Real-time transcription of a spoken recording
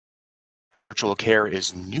Virtual care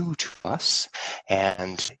is new to us,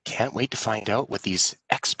 and can't wait to find out what these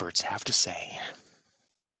experts have to say.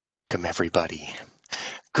 Welcome, everybody.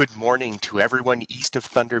 Good morning to everyone east of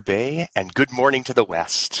Thunder Bay, and good morning to the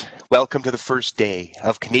west. Welcome to the first day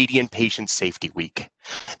of Canadian Patient Safety Week.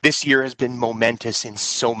 This year has been momentous in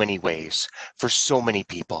so many ways for so many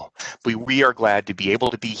people. We are glad to be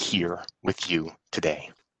able to be here with you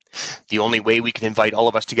today. The only way we can invite all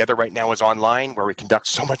of us together right now is online, where we conduct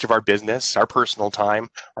so much of our business, our personal time,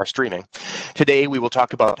 our streaming. Today, we will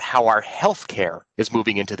talk about how our healthcare is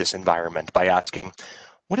moving into this environment by asking,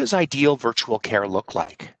 what does ideal virtual care look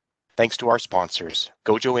like? Thanks to our sponsors,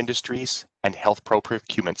 Gojo Industries and Health Pro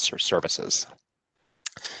Procurement Services.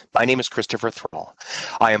 My name is Christopher Thrall.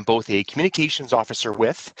 I am both a communications officer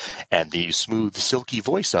with and the smooth, silky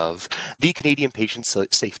voice of the Canadian Patient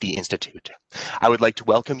Safety Institute. I would like to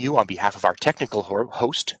welcome you on behalf of our technical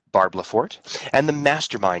host, Barb Lafort, and the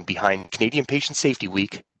mastermind behind Canadian Patient Safety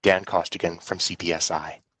Week, Dan Costigan from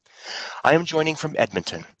CPSI. I am joining from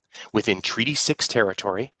Edmonton, within Treaty 6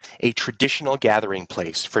 territory, a traditional gathering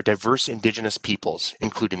place for diverse Indigenous peoples,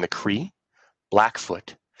 including the Cree,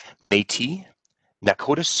 Blackfoot, Métis,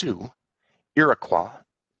 Nakota Sioux, Iroquois,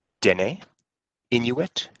 Dene,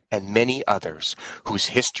 Inuit, and many others whose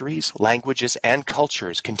histories, languages, and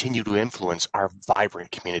cultures continue to influence our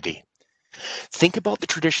vibrant community. Think about the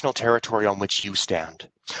traditional territory on which you stand.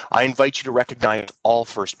 I invite you to recognize all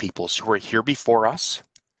First Peoples who are here before us,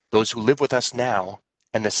 those who live with us now,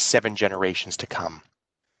 and the 7 generations to come.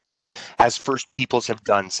 As First Peoples have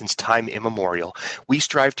done since time immemorial, we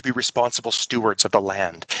strive to be responsible stewards of the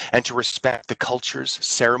land and to respect the cultures,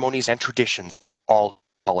 ceremonies, and traditions all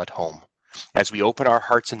call at home. As we open our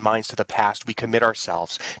hearts and minds to the past, we commit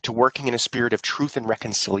ourselves to working in a spirit of truth and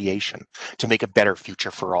reconciliation to make a better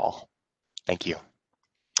future for all. Thank you.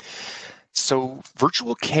 So,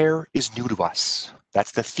 virtual care is new to us.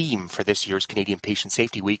 That's the theme for this year's Canadian Patient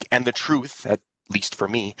Safety Week, and the truth, at least for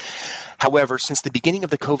me. However, since the beginning of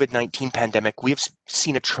the COVID-19 pandemic, we have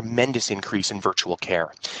seen a tremendous increase in virtual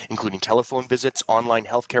care, including telephone visits, online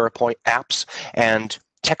healthcare apps, and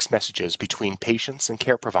text messages between patients and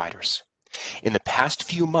care providers. In the past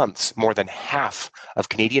few months, more than half of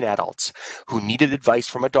Canadian adults who needed advice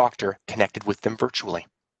from a doctor connected with them virtually.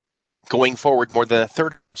 Going forward, more than a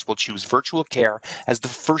third of us will choose virtual care as the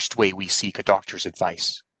first way we seek a doctor's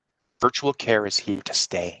advice. Virtual care is here to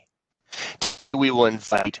stay. We will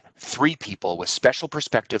invite 3 people with special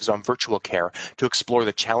perspectives on virtual care to explore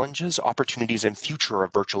the challenges, opportunities, and future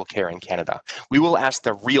of virtual care in Canada. We will ask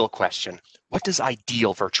the real question, what does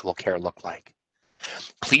ideal virtual care look like?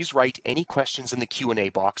 Please write any questions in the Q&A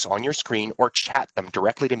box on your screen or chat them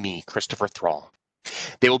directly to me, Christopher Thrall.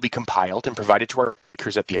 They will be compiled and provided to our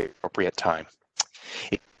speakers at the appropriate time.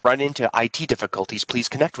 If you run into IT difficulties, please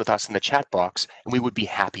connect with us in the chat box, and we would be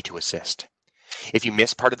happy to assist. If you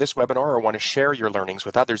missed part of this webinar or want to share your learnings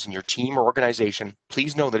with others in your team or organization,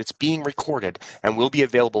 please know that it's being recorded and will be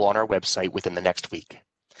available on our website within the next week.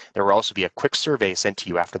 There will also be a quick survey sent to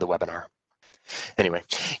you after the webinar. Anyway,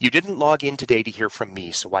 you didn't log in today to hear from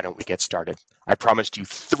me, so why don't we get started? I promised you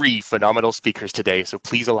 3 phenomenal speakers today, so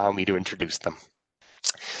please allow me to introduce them.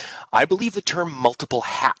 I believe the term multiple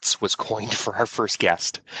hats was coined for our first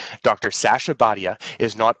guest. Dr. Sasha Bhatia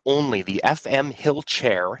is not only the FM Hill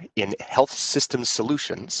Chair in Health Systems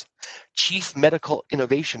Solutions, Chief Medical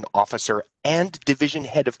Innovation Officer and Division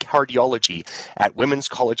Head of Cardiology at Women's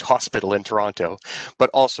College Hospital in Toronto, but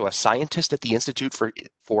also a scientist at the Institute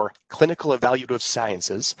for Clinical Evaluative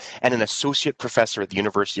Sciences and an Associate Professor at the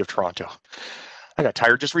University of Toronto. I got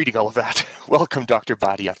tired just reading all of that. Welcome, Dr.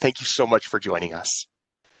 Bhatia. Thank you so much for joining us.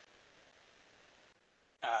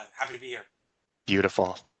 Happy to be here.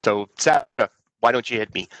 Beautiful. So, Sarah, why don't you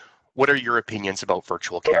hit me? What are your opinions about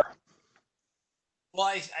virtual care? Well,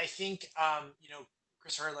 I think,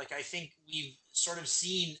 Christopher, I think we've sort of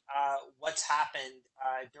seen what's happened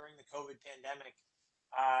during the COVID pandemic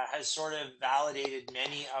has sort of validated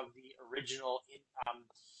many of the original,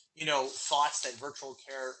 thoughts that virtual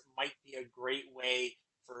care might be a great way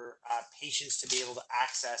for patients to be able to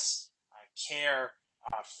access care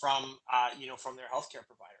from their healthcare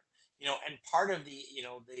provider. And part of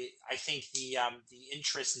I think the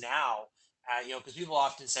interest now, because people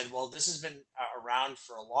often said, well, this has been around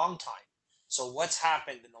for a long time. So what's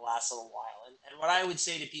happened in the last little while? And what I would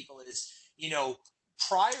say to people is,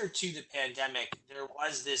 prior to the pandemic, there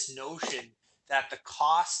was this notion that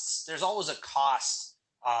there's always a cost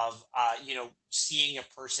of, seeing a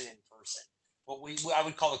person in person, I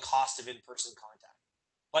would call the cost of in-person contact.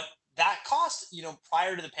 But that cost,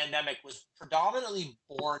 prior to the pandemic was predominantly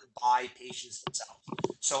borne by patients themselves.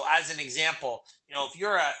 So as an example, if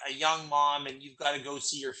you're a young mom and you've got to go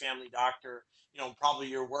see your family doctor, probably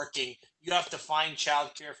you're working, you have to find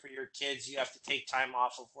childcare for your kids. You have to take time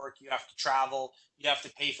off of work. You have to travel. You have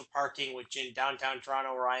to pay for parking, which in downtown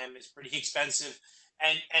Toronto, where I am, is pretty expensive.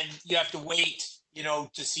 And you have to wait,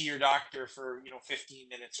 to see your doctor for 15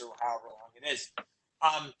 minutes or however long it is.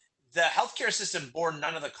 Um, the healthcare system bore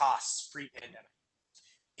none of the costs pre-pandemic.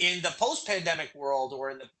 In the post-pandemic world, or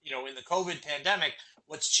in the COVID pandemic,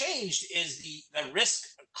 what's changed is the risk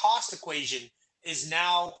cost equation is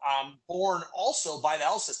now borne also by the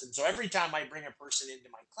health system. So every time I bring a person into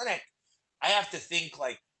my clinic, I have to think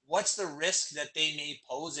like, what's the risk that they may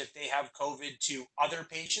pose if they have COVID to other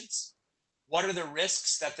patients? What are the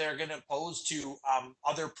risks that they're going to pose to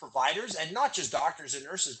other providers, and not just doctors and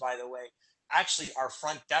nurses, by the way, actually our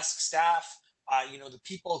front desk staff, the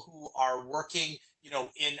people who are working,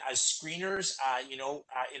 in as screeners, in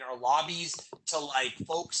our lobbies, to like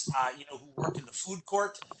folks, who work in the food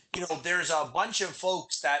court. There's a bunch of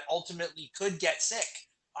folks that ultimately could get sick,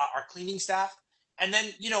 our cleaning staff. And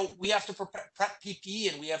then, we have to prep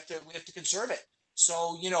PPE, and we have to conserve it.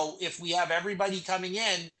 So, if we have everybody coming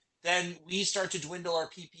in, then we start to dwindle our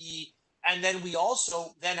PPE. And then we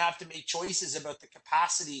also then have to make choices about the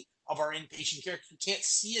capacity of our inpatient care, because we can't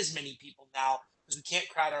see as many people now because we can't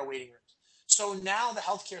crowd our waiting rooms. So now the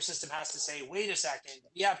healthcare system has to say, wait a second,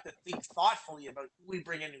 we have to think thoughtfully about who we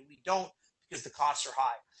bring in and who we don't, because the costs are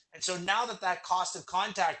high. And so now that cost of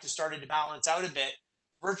contact has started to balance out a bit,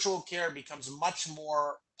 virtual care becomes much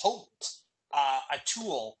more potent, a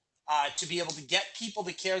tool to be able to get people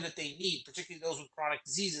the care that they need, particularly those with chronic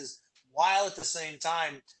diseases, while at the same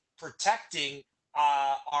time protecting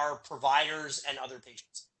our providers and other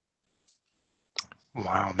patients.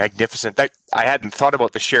 Wow, magnificent. I hadn't thought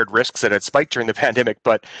about the shared risks that had spiked during the pandemic,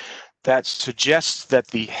 but that suggests that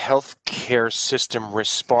the healthcare system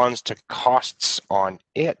responds to costs on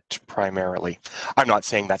it primarily. I'm not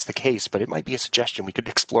saying that's the case, but it might be a suggestion we could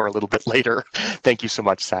explore a little bit later. Thank you so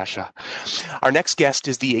much, Sasha. Our next guest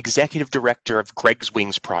is the Executive Director of Greg's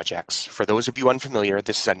Wings Projects. For those of you unfamiliar,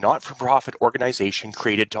 this is a not-for-profit organization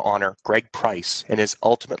created to honor Greg Price and his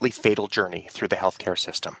ultimately fatal journey through the healthcare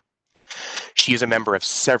system. She is a member of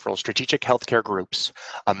several strategic healthcare groups,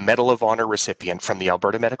 a Medal of Honor recipient from the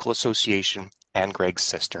Alberta Medical Association, and Greg's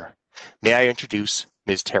sister. May I introduce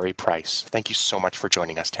Ms. Terry Price. Thank you so much for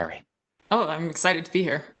joining us, Terry. Oh, I'm excited to be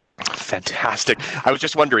here. Fantastic. I was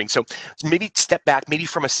just wondering, so maybe step back, maybe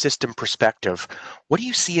from a system perspective, what do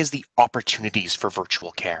you see as the opportunities for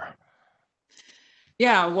virtual care?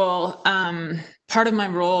 Yeah, well, part of my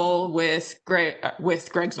role with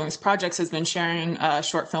Greg's Wings Projects has been sharing a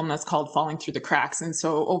short film that's called Falling Through the Cracks. And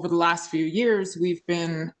so over the last few years, we've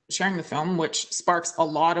been sharing the film, which sparks a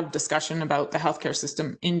lot of discussion about the healthcare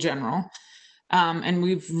system in general. And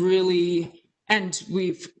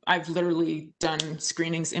I've literally done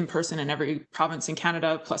screenings in person in every province in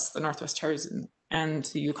Canada, plus the Northwest Territories and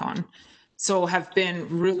the Yukon. So have been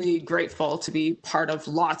really grateful to be part of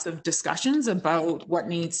lots of discussions about what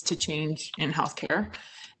needs to change in healthcare.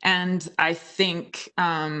 And I think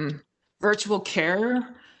virtual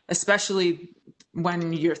care, especially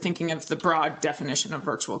when you're thinking of the broad definition of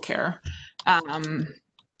virtual care,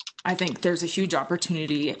 I think there's a huge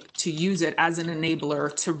opportunity to use it as an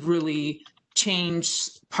enabler to really change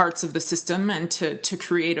parts of the system and to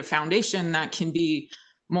create a foundation that can be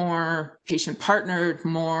more patient partnered,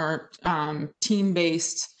 more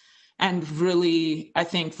team-based. And really, I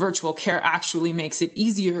think virtual care actually makes it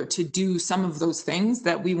easier to do some of those things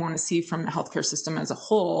that we want to see from the healthcare system as a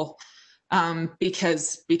whole,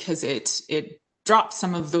 because it drops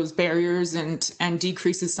some of those barriers and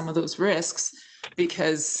decreases some of those risks,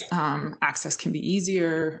 because access can be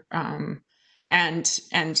easier, and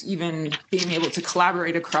even being able to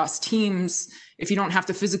collaborate across teams. If you don't have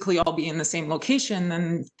to physically all be in the same location,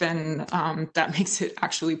 then that makes it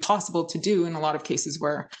actually possible to do in a lot of cases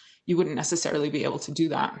where you wouldn't necessarily be able to do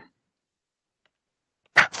that.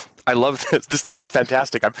 I love this. This is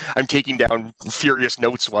fantastic. I'm taking down furious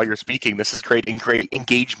notes while you're speaking. This is great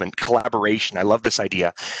engagement, collaboration. I love this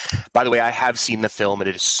idea. By the way, I have seen the film and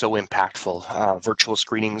it is so impactful. Virtual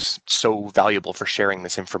screenings, so valuable for sharing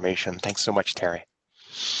this information. Thanks so much, Terry.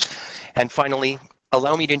 And finally,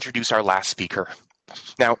 allow me to introduce our last speaker.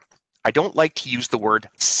 Now, I don't like to use the word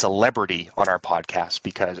celebrity on our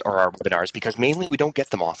podcast or our webinars, because mainly we don't get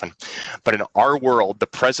them often. But in our world, the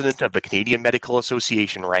president of the Canadian Medical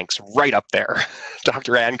Association ranks right up there.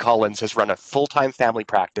 Dr. Ann Collins has run a full-time family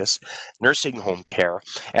practice, nursing home care,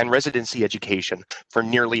 and residency education for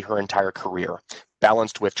nearly her entire career.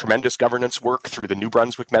 balanced with tremendous governance work through the New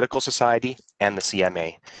Brunswick Medical Society and the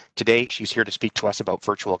CMA. Today, she's here to speak to us about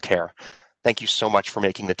virtual care. Thank you so much for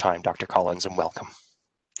making the time, Dr. Collins, and welcome.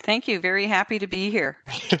 Thank you. Very happy to be here.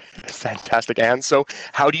 Fantastic, Anne. So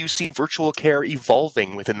how do you see virtual care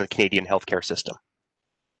evolving within the Canadian healthcare system?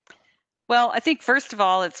 Well, I think first of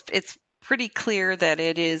all, it's pretty clear that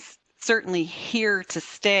it is certainly here to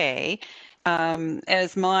stay.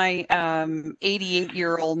 As my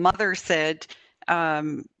 88-year-old mother said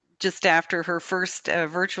just after her first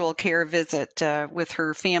virtual care visit with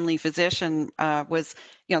her family physician, that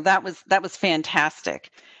was fantastic.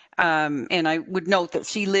 And I would note that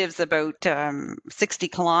she lives about 60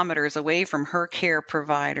 kilometers away from her care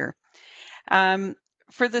provider.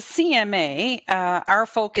 For the CMA, our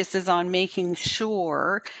focus is on making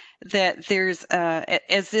sure that there's,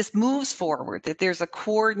 as this moves forward, that there's a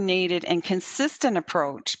coordinated and consistent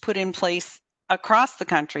approach put in place across the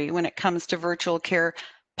country when it comes to virtual care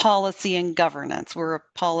policy and governance. We're a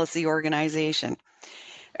policy organization.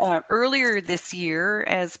 Earlier this year,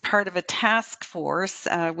 as part of a task force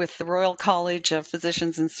with the Royal College of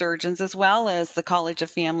Physicians and Surgeons, as well as the College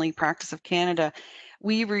of Family Practice of Canada,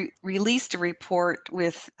 we released a report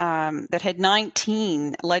with that had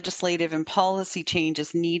 19 legislative and policy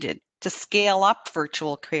changes needed to scale up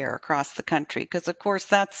virtual care across the country, because of course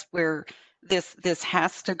that's where this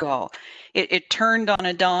has to go. It turned on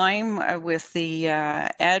a dime with the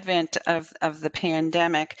advent of the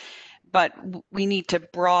pandemic, but we need to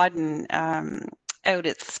broaden out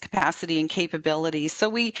its capacity and capabilities. So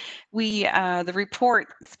the report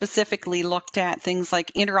specifically looked at things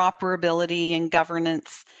like interoperability and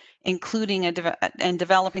governance, including and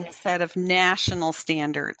developing a set of national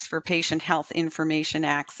standards for patient health information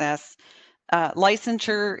access.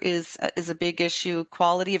 Licensure is a big issue,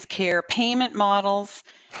 quality of care, payment models,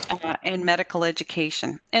 and medical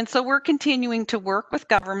education. And so we're continuing to work with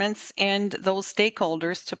governments and those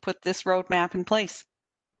stakeholders to put this roadmap in place.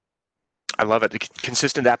 I love it. The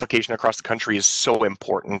consistent application across the country is so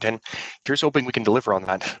important. And here's hoping we can deliver on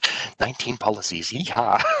that. 19 policies.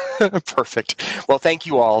 Yeehaw. Perfect. Well, thank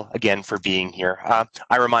you all again for being here.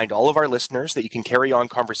 I remind all of our listeners that you can carry on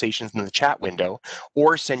conversations in the chat window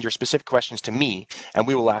or send your specific questions to me, and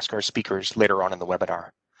we will ask our speakers later on in the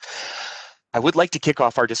webinar. I would like to kick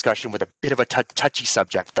off our discussion with a bit of a touchy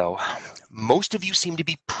subject, though. Most of you seem to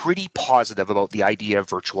be pretty positive about the idea of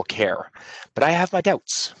virtual care, but I have my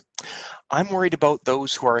doubts. I'm worried about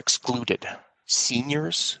those who are excluded,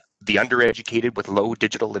 seniors, the undereducated with low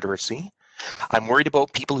digital literacy. I'm worried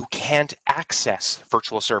about people who can't access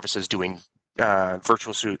virtual services doing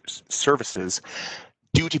virtual services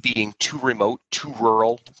due to being too remote, too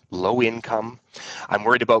rural, low income. I'm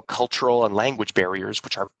worried about cultural and language barriers,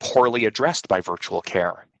 which are poorly addressed by virtual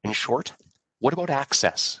care. In short, what about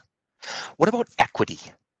access? What about equity?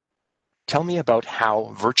 Tell me about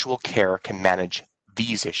how virtual care can manage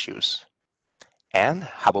these issues. Anne,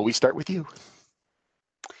 how about we start with you?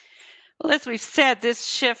 Well, as we've said, this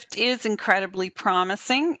shift is incredibly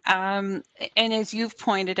promising. And as you've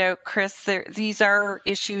pointed out, Chris, these are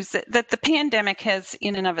issues that the pandemic has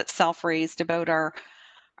in and of itself raised about our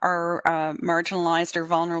marginalized or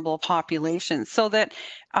vulnerable populations. So that,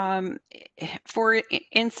 for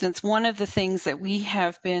instance, one of the things that we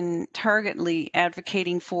have been targetedly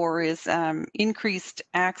advocating for is increased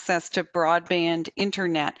access to broadband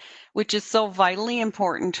internet, which is so vitally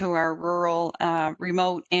important to our rural,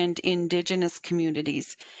 remote, and Indigenous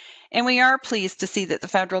communities. And we are pleased to see that the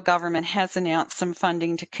federal government has announced some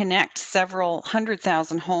funding to connect several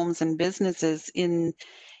 100,000 homes and businesses in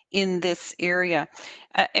this area.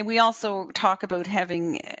 And we also talk about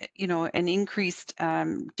having, an increased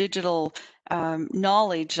digital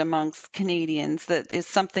knowledge amongst Canadians. That is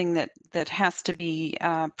something that has to be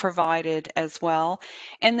provided as well.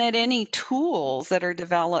 And that any tools that are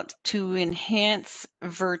developed to enhance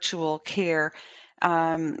virtual care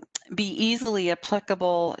be easily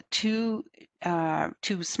applicable to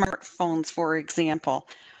smartphones, for example.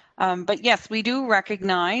 But yes, we do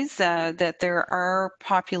recognize that there are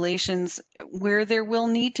populations where there will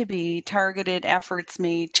need to be targeted efforts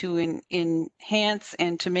made to enhance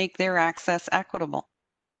and to make their access equitable.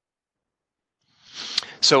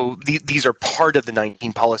 So these are part of the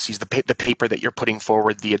 19 policies, the paper that you're putting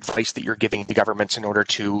forward, the advice that you're giving to governments in order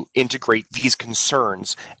to integrate these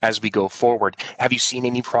concerns as we go forward. Have you seen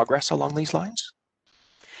any progress along these lines?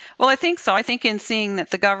 Well, I think so. I think in seeing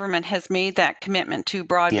that the government has made that commitment to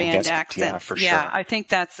broadband access, yeah, for sure. I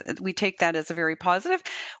think we take that as a very positive.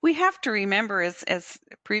 We have to remember, as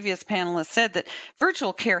previous panelists said, that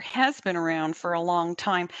virtual care has been around for a long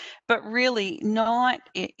time, but really not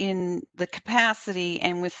in the capacity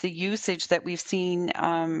and with the usage that we've seen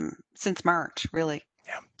since March, really.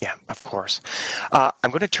 Yeah, of course.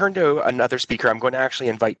 I'm going to turn to another speaker. I'm going to actually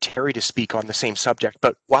invite Terry to speak on the same subject.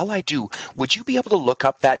 But while I do, would you be able to look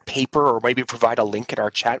up that paper or maybe provide a link in our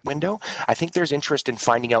chat window? I think there's interest in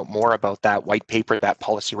finding out more about that white paper, that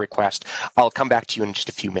policy request. I'll come back to you in just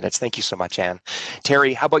a few minutes. Thank you so much, Anne.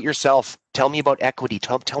 Terry, how about yourself? Tell me about equity.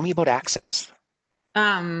 Tell me about access.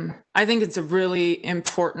 I think it's a really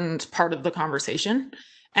important part of the conversation.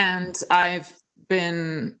 And I've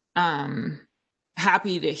been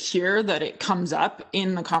happy to hear that it comes up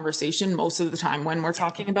in the conversation most of the time when we're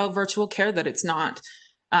talking about virtual care, that it's not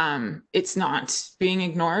being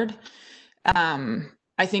ignored.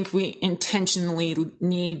 I think we intentionally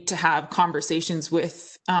need to have conversations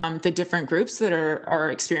with the different groups that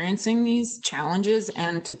are experiencing these challenges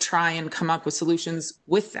and to try and come up with solutions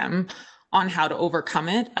with them on how to overcome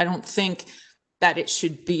it. I don't think that it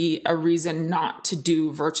should be a reason not to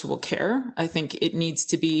do virtual care. I think it needs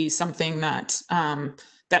to be something that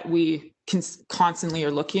that we constantly are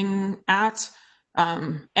looking at.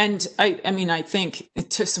 And I mean, I think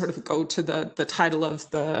to sort of go to the title of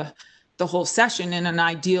the whole session, in an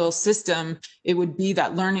ideal system, it would be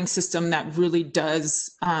that learning system that really does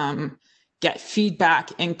get feedback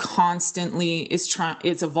and constantly is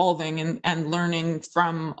evolving and learning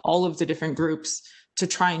from all of the different groups to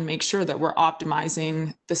try and make sure that we're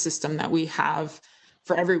optimizing the system that we have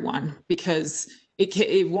for everyone, because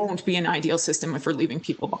it won't be an ideal system if we're leaving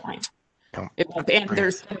people behind. It won't be. And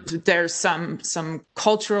there's some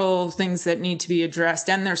cultural things that need to be addressed,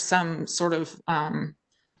 and there's some sort of I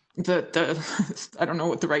don't know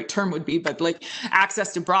what the right term would be, but like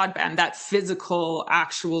access to broadband, that physical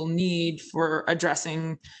actual need for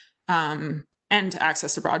addressing and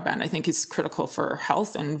access to broadband, I think is critical for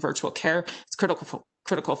health, and virtual care. It's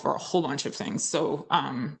critical for a whole bunch of things. So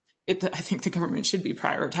I think the government should be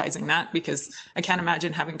prioritizing that, because I can't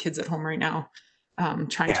imagine having kids at home right now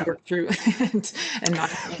trying to work through and not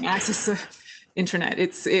having access to internet.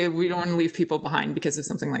 We don't want to leave people behind because of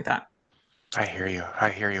something like that. I hear you. I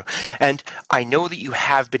hear you. And I know that you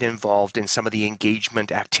have been involved in some of the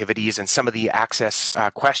engagement activities and some of the access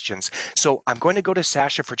questions. So I'm going to go to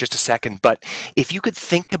Sasha for just a second, but if you could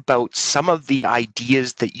think about some of the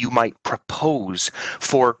ideas that you might propose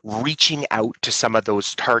for reaching out to some of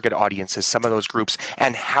those target audiences, some of those groups,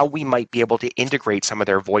 and how we might be able to integrate some of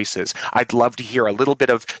their voices. I'd love to hear a little bit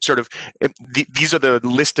of sort of, these are the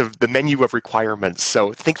list of the menu of requirements.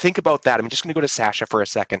 So think about that. I'm just going to go to Sasha for a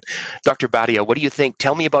second. Dr. Bhatia, what do you think?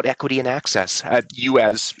 Tell me about equity and access, you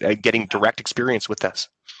as getting direct experience with this.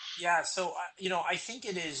 Yeah, so, I think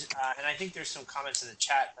it is, and I think there's some comments in the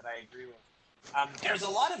chat that I agree with. There's a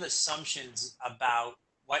lot of assumptions about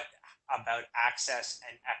access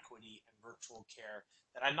and equity and virtual care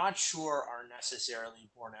that I'm not sure are necessarily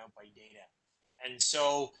borne out by data. And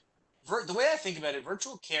so the way I think about it,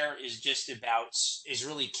 virtual care is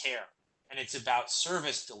really care, and it's about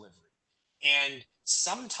service delivery. And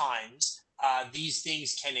sometimes these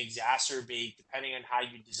things can exacerbate, depending on how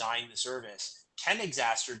you design the service, can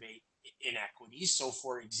exacerbate inequities. So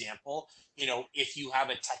for example, if you have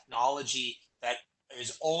a technology that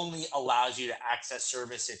only allows you to access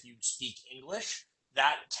service if you speak English,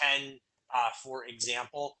 that can, for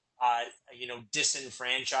example,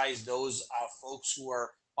 disenfranchise those folks who are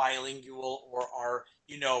bilingual or are,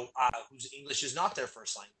 whose English is not their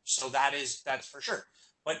first language. So that's for sure.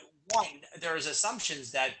 But there's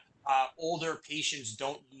assumptions that older patients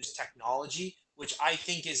don't use technology, which I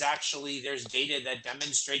think is actually, there's data that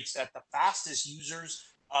demonstrates that the fastest users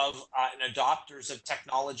of and adopters of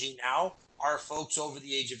technology now are folks over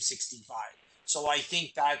the age of 65. So I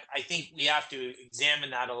think we have to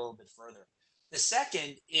examine that a little bit further. The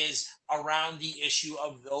second is around the issue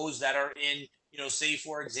of those that are in, say,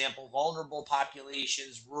 for example, vulnerable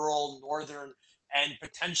populations, rural, northern, and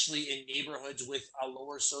potentially in neighborhoods with a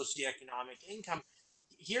lower socioeconomic income.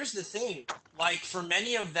 Here's the thing, like for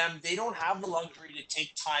many of them, they don't have the luxury to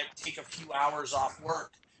take a few hours off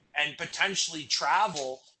work and potentially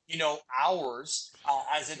travel, hours,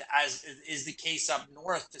 as is the case up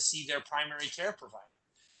north, to see their primary care provider.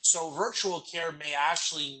 So virtual care may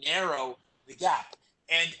actually narrow the gap.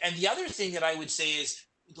 And the other thing that I would say is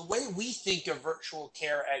the way we think of virtual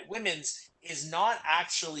care at Women's is not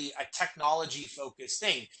actually a technology focused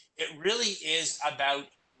thing. It really is about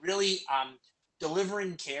really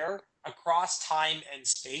delivering care across time and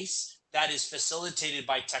space that is facilitated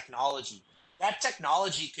by technology. That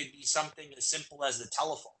technology could be something as simple as the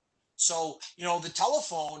telephone. So, the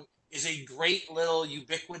telephone is a great little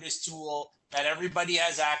ubiquitous tool that everybody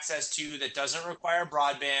has access to, that doesn't require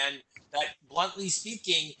broadband, that, bluntly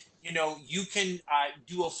speaking, you can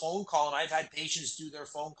do a phone call. And I've had patients do their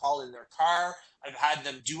phone call in their car. I've had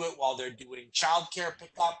them do it while they're doing childcare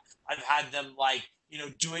pickup. I've had them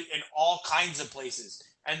do it in all kinds of places.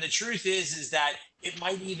 And the truth is that it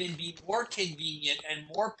might even be more convenient and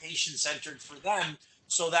more patient centered for them,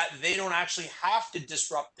 so that they don't actually have to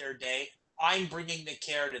disrupt their day. I'm bringing the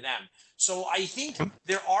care to them. So I think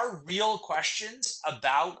there are real questions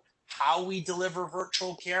about how we deliver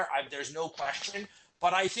virtual care. There's no question.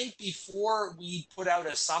 But I think before we put out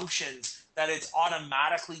assumptions that it's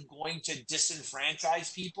automatically going to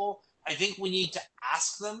disenfranchise people, I think we need to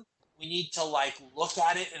ask them. We need to look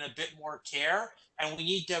at it in a bit more care. And we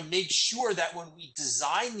need to make sure that when we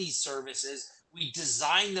design these services, we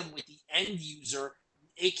design them with the end user,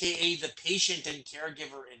 AKA the patient and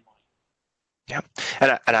caregiver, in mind. Yeah,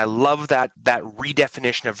 and I love that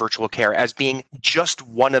redefinition of virtual care as being just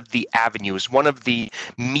one of the avenues, one of the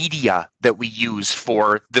media that we use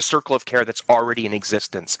for the circle of care that's already in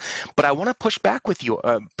existence. But I want to push back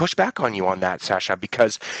on you on that, Sasha,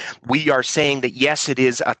 because we are saying that yes, it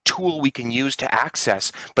is a tool we can use to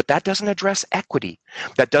access, but that doesn't address equity.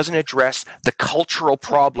 That doesn't address the cultural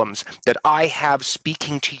problems that I have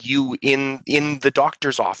speaking to you in the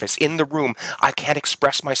doctor's office, in the room. I can't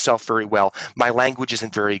express myself very well. My language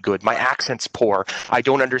isn't very good. My accent's poor. I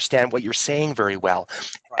don't understand what you're saying very well.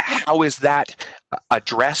 Right. How is that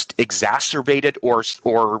addressed, exacerbated, or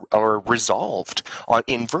resolved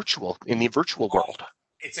in the virtual world?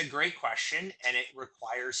 It's a great question, and it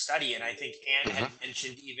requires study. And I think Anne had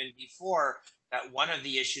mentioned even before that one of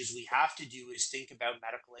the issues we have to do is think about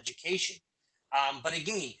medical education. But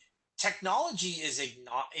again, technology is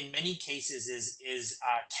in many cases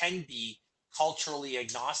can be culturally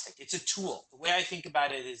agnostic. It's a tool. The way I think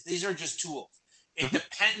about it is these are just tools. It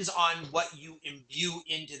depends on what you imbue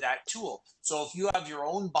into that tool. So if you have your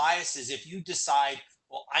own biases, if you decide,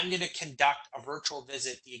 well, I'm going to conduct a virtual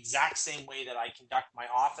visit the exact same way that I conduct my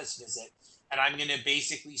office visit, and I'm going to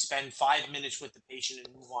basically spend 5 minutes with the patient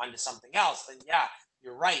and move on to something else, then yeah,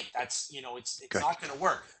 you're right. That's, it's not going to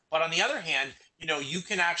work. But on the other hand, you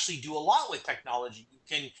can actually do a lot with technology. You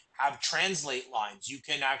can have translate lines. You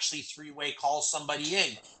can actually three-way call somebody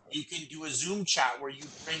in. You can do a Zoom chat where you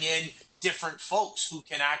bring in different folks who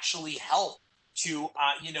can actually help to,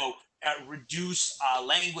 reduce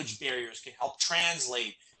language barriers, can help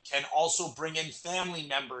translate, can also bring in family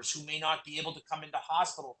members who may not be able to come into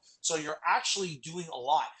hospital. So you're actually doing a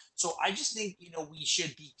lot. So I just think, we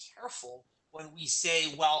should be careful when we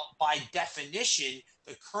say, well, by definition,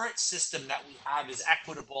 the current system that we have is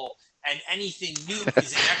equitable and anything new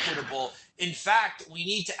is inequitable. In fact, we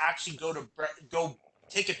need to actually go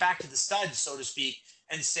take it back to the studs, so to speak,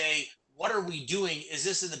 and say, what are we doing? Is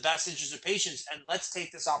this in the best interest of patients? And let's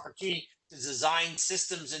take this opportunity to design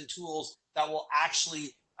systems and tools that will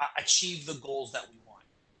actually achieve the goals that we want.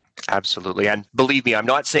 Absolutely. And believe me, I'm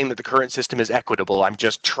not saying that the current system is equitable. I'm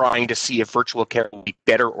just trying to see if virtual care will be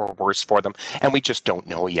better or worse for them. And we just don't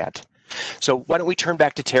know yet. So why don't we turn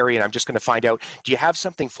back to Terry, and I'm just going to find out, do you have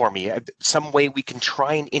something for me? Some way we can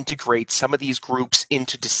try and integrate some of these groups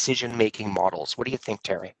into decision-making models. What do you think,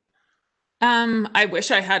 Terry? I wish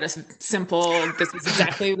I had a simple, this is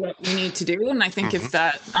exactly what we need to do. And I think if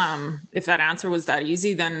that answer was that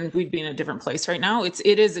easy, then we'd be in a different place right now. It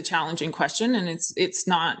is a challenging question, and it's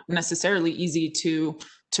not necessarily easy to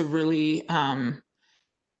really,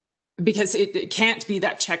 because it can't be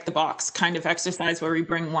that check the box kind of exercise where we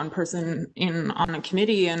bring one person in on a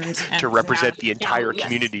committee and to represent the entire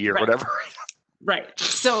community or whatever. Right.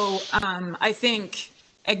 So I think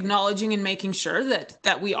acknowledging and making sure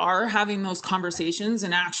that we are having those conversations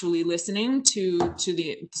and actually listening to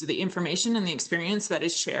the information and the experience that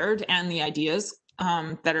is shared and the ideas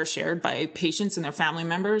that are shared by patients and their family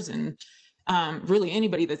members and really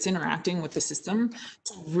anybody that's interacting with the system,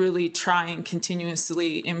 to really try and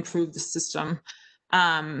continuously improve the system,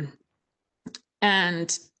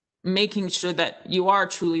 and making sure that you are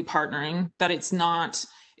truly partnering, that it's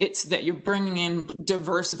that you're bringing in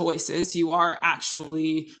diverse voices. You are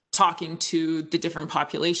actually talking to the different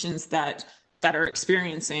populations that are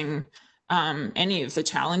experiencing any of the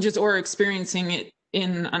challenges or experiencing it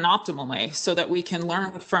in an optimal way, so that we can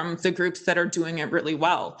learn from the groups that are doing it really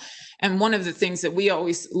well. And one of the things that we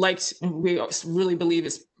always liked, we really believe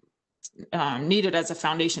is needed as a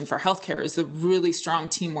foundation for healthcare, is the really strong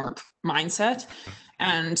teamwork mindset.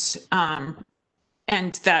 And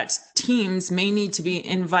that teams may need to be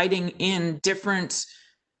inviting in different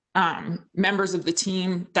members of the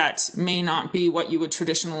team that may not be what you would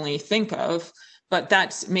traditionally think of, but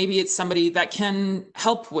that maybe it's somebody that can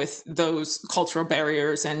help with those cultural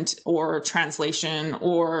barriers or translation,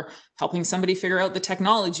 or helping somebody figure out the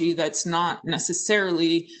technology that's not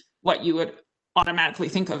necessarily what you would automatically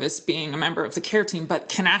think of as being a member of the care team, but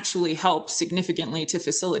can actually help significantly to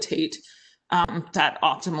facilitate that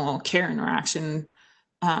optimal care interaction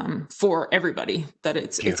for everybody, that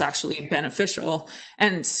it's actually beneficial.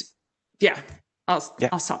 And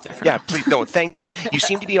I'll stop there for now. Please, no, thank you.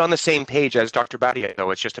 Seem to be on the same page as Dr. Bhatia,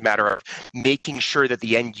 though. It's just a matter of making sure that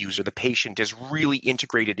the end user, the patient, is really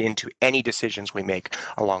integrated into any decisions we make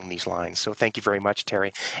along these lines. So thank you very much,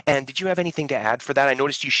 Terry. And did you have anything to add for that? I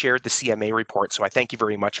noticed you shared the CMA report, so I thank you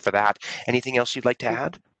very much for that. Anything else you'd like to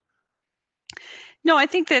add? No, I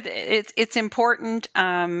think that it's important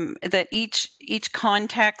that each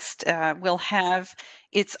context will have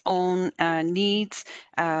its own needs.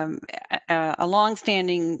 A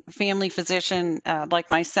longstanding family physician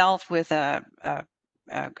like myself, with a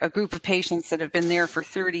group of patients that have been there for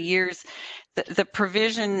 30 years, the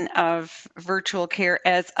provision of virtual care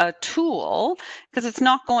as a tool, because it's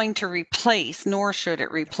not going to replace, nor should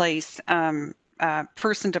it replace,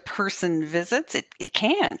 person-to-person visits. It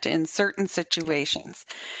can't in certain situations.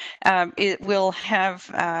 It will have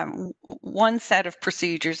one set of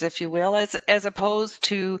procedures, if you will, as opposed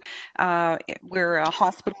to where a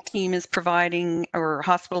hospital team is providing, or a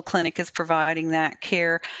hospital clinic is providing that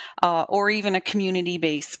care, or even a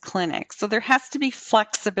community-based clinic. So there has to be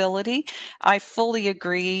flexibility. I fully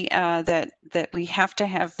agree that we have to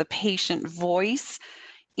have the patient voice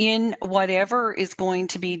in whatever is going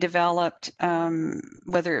to be developed,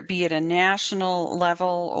 whether it be at a national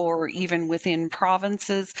level or even within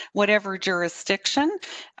provinces, whatever jurisdiction,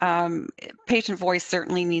 patient voice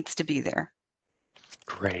certainly needs to be there.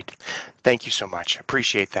 Great. Thank you so much.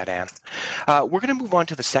 Appreciate that, Anne. We're going to move on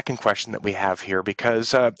to the second question that we have here,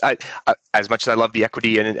 because as much as I love the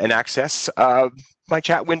equity and access, my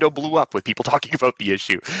chat window blew up with people talking about the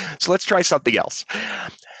issue. So let's try something else,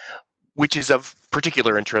 which is of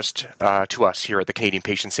particular interest to us here at the Canadian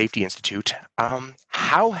Patient Safety Institute.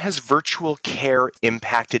 How has virtual care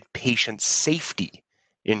impacted patient safety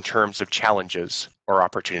in terms of challenges or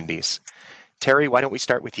opportunities? Terry, why don't we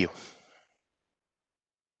start with you?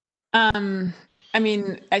 I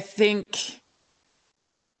mean, I think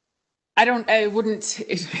I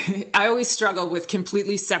always struggle with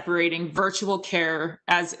completely separating virtual care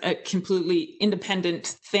as a completely independent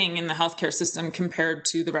thing in the healthcare system compared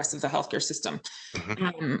to the rest of the healthcare system.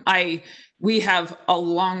 Mm-hmm. We have a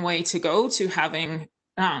long way to go to having,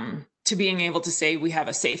 to being able to say we have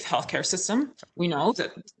a safe healthcare system. We know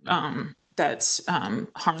that,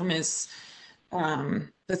 harm is,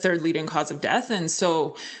 the third leading cause of death. And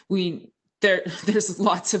so there's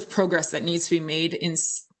lots of progress that needs to be made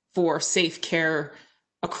for safe care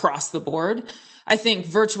across the board. I think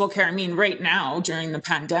virtual care, right now during the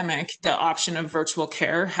pandemic, the option of virtual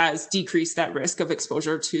care has decreased that risk of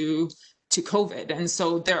exposure to COVID. And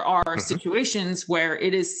so there are situations where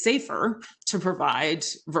it is safer to provide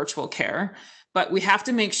virtual care, but we have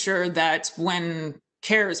to make sure that when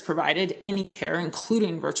care is provided, any care,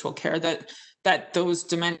 including virtual care, that those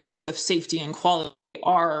dimensions of safety and quality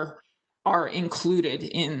are included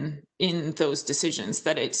in those decisions,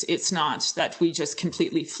 that it's not that we just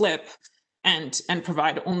completely flip and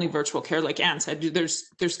provide only virtual care. Like Anne said, there's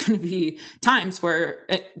going to be times where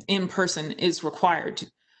in-person is required.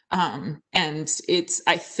 And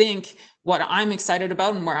I think what I'm excited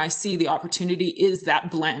about and where I see the opportunity is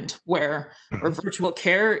that blend where virtual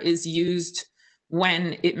care is used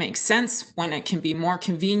when it makes sense, when it can be more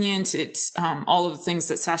convenient. It's all of the things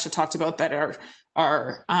that Sasha talked about that are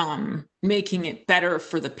making it better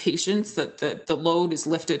for the patients, that the load is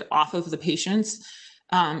lifted off of the patients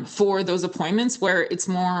for those appointments where it's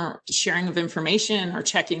more sharing of information or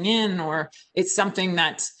checking in, or it's something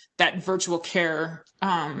that virtual care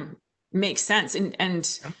makes sense.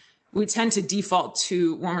 And we tend to default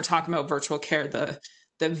to, when we're talking about virtual care, the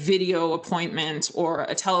video appointment or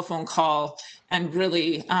a telephone call. And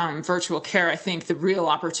really, virtual care, I think the real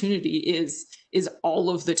opportunity is all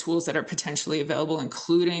of the tools that are potentially available,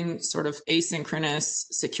 including sort of asynchronous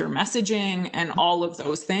secure messaging and all of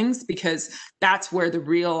those things, because that's where the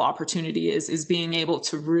real opportunity is being able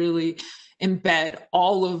to really embed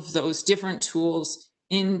all of those different tools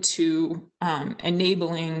into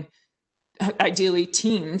enabling, ideally,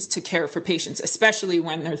 teams to care for patients, especially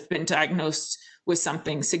when they've been diagnosed with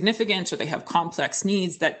something significant or they have complex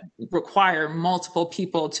needs that require multiple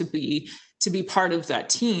people to be part of that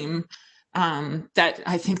team. that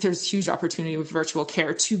I think there's huge opportunity with virtual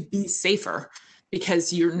care to be safer,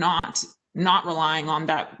 because you're not relying on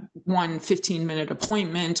that one 15-minute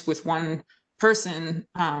appointment with one person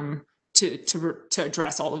to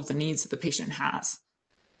address all of the needs that the patient has.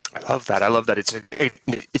 I love that. I love that. It's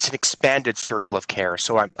an expanded circle of care.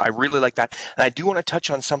 So I really like that. And I do want to touch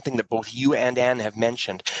on something that both you and Anne have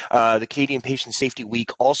mentioned. The Canadian Patient Safety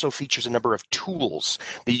Week also features a number of tools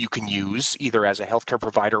that you can use either as a healthcare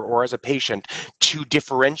provider or as a patient to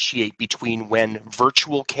differentiate between when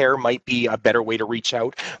virtual care might be a better way to reach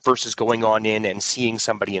out versus going on in and seeing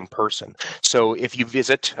somebody in person. So if you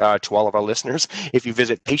visit, to all of our listeners, if you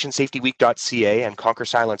visit patientsafetyweek.ca and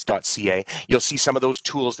conquersilence.ca, you'll see some of those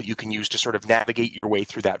tools that you can use to sort of navigate your way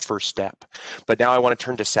through that first step. But now I want to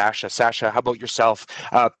turn to Sasha. Sasha, how about yourself?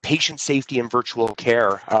 Patient safety and virtual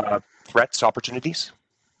care, threats, opportunities?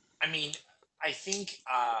 I mean, I think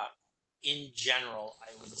in general,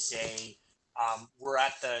 I would say we're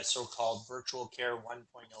at the so-called virtual care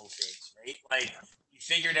 1.0 phase, right? Like, you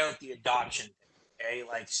figured out the adoption thing, okay?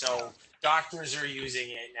 Like, so doctors are using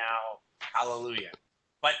it now, hallelujah.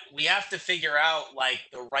 But we have to figure out like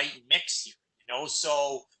the right mix here.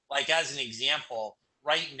 So like as an example,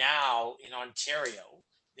 right now in Ontario,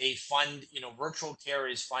 they fund, virtual care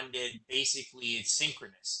is funded, basically it's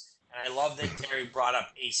synchronous. And I love that Terry brought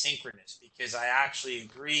up asynchronous, because I actually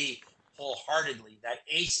agree wholeheartedly that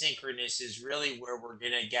asynchronous is really where we're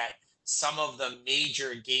going to get some of the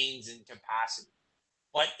major gains in capacity.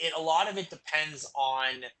 But a lot of it depends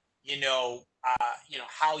on,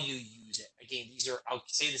 how you use it. Again, I'll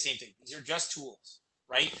say the same thing. These are just tools,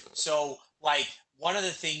 right? So like one of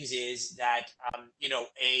the things is that,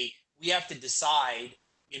 we have to decide,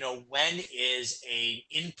 when is a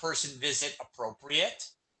in-person visit appropriate?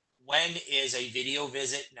 When is a video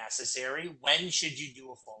visit necessary? When should you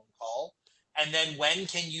do a phone call? And then when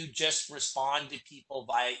can you just respond to people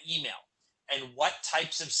via email? And what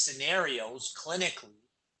types of scenarios clinically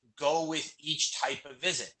go with each type of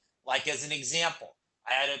visit? Like as an example,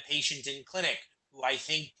 I had a patient in clinic who I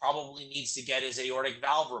think probably needs to get his aortic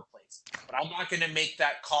valve replaced, but I'm not going to make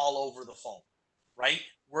that call over the phone, right?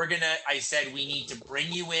 I said, we need to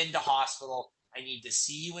bring you into hospital. I need to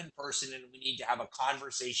see you in person, and we need to have a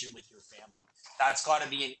conversation with your family. That's got to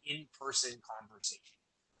be an in-person conversation.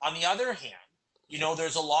 On the other hand,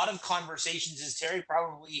 there's a lot of conversations, as Terry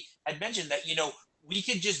probably had mentioned, that, we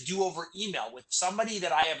could just do over email with somebody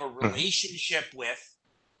that I have a relationship with,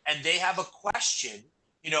 and they have a question,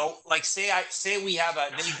 like say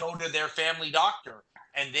they go to their family doctor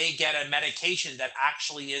and they get a medication that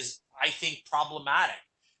actually is, I think, problematic.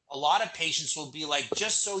 A lot of patients will be like,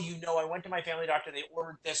 just so you know, I went to my family doctor, they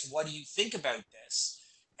ordered this. What do you think about this?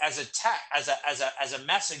 As a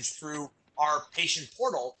message through our patient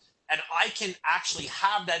portal. And I can actually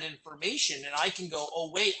have that information, and I can go,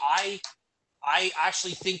 oh, wait, I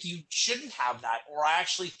actually think you shouldn't have that, or I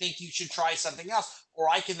actually think you should try something else, or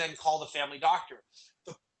I can then call the family doctor.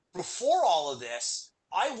 Before all of this,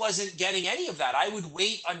 I wasn't getting any of that. I would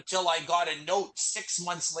wait until I got a note 6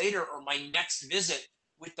 months later or my next visit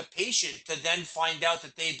with the patient to then find out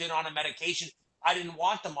that they've been on a medication I didn't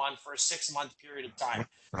want them on for a 6-month period of time.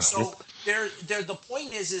 So the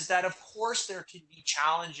point is that of course there can be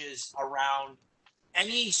challenges around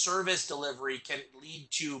any service delivery can lead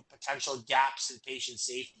to potential gaps in patient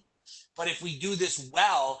safety. But if we do this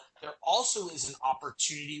well, there also is an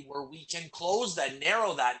opportunity where we can close that,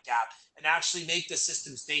 narrow that gap, and actually make the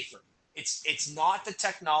system safer. It's not the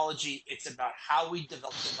technology, it's about how we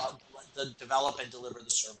develop and deliver the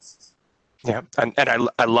services. Yeah, and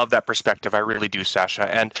I love that perspective. I really do,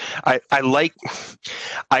 Sasha. And I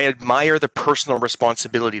admire the personal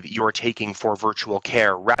responsibility that you are taking for virtual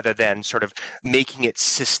care rather than sort of making it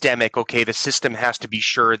systemic. Okay, the system has to be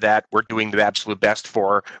sure that we're doing the absolute best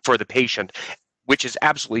for the patient, which is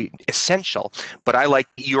absolutely essential. But I like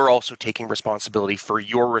you're also taking responsibility for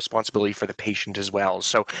the patient as well.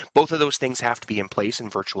 So both of those things have to be in place in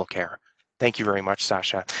virtual care. Thank you very much,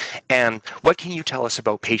 Sasha. And what can you tell us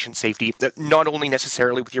about patient safety, not only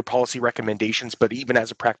necessarily with your policy recommendations, but even as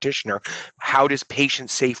a practitioner? How does patient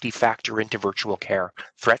safety factor into virtual care,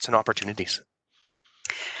 threats and opportunities?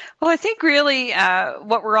 Well, I think really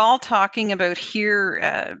what we're all talking about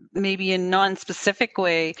here, maybe in a non-specific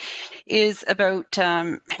way, is about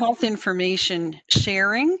health information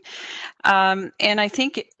sharing. And I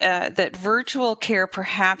think that virtual care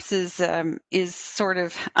perhaps is sort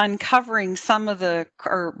of uncovering some of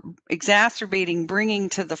or exacerbating, bringing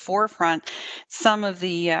to the forefront some of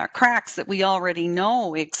the cracks that we already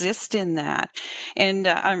know exist in that. And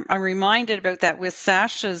I'm reminded about that with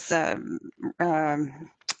Sasha's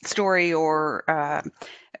story or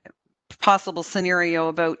possible scenario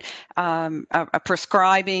about a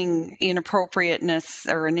prescribing inappropriateness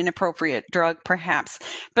or an inappropriate drug, perhaps.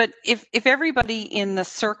 But if everybody in the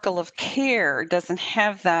circle of care doesn't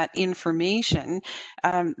have that information,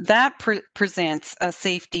 that presents a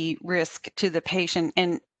safety risk to the patient.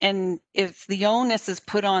 And if the onus is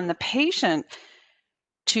put on the patient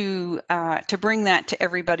to bring that to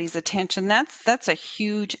everybody's attention, that's a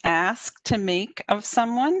huge ask to make of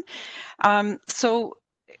someone. So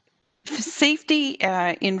safety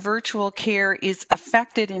in virtual care is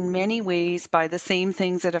affected in many ways by the same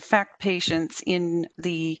things that affect patients in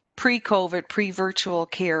the pre-COVID, pre-virtual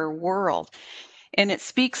care world. And it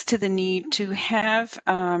speaks to the need to have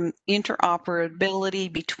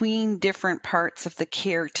interoperability between different parts of the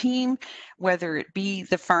care team, whether it be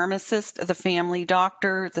the pharmacist, the family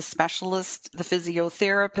doctor, the specialist, the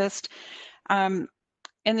physiotherapist. And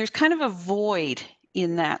there's kind of a void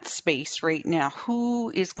in that space right now.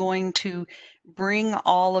 Who is going to bring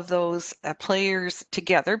all of those players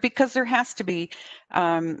together? Because there has to be,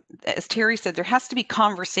 as Terry said, there has to be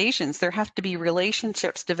conversations, there have to be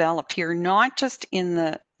relationships developed here, not just in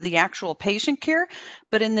the actual patient care,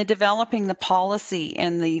 but in the developing the policy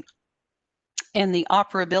and the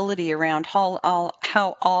operability around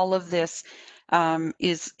how all of this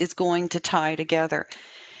is going to tie together.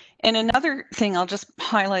 And another thing I'll just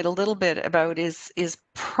highlight a little bit about is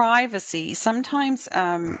privacy. Sometimes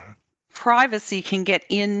privacy can get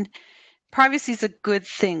in. Privacy is a good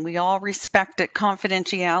thing. We all respect it.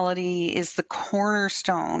 Confidentiality is the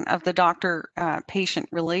cornerstone of the doctor-patient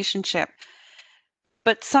relationship.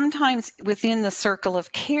 But sometimes within the circle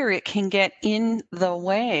of care, it can get in the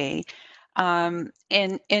way, and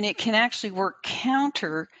it can actually work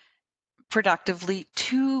counterproductively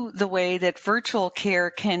to the way that virtual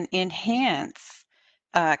care can enhance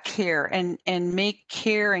care and make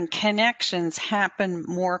care and connections happen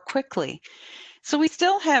more quickly. So we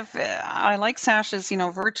still have, I like Sasha's,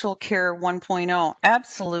 virtual care 1.0.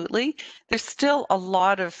 Absolutely. There's still a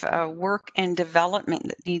lot of work and development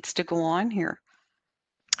that needs to go on here.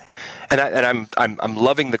 And I'm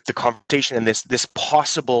loving the conversation and this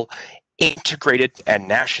possible integrated and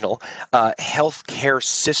national healthcare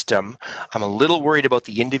system. I'm a little worried about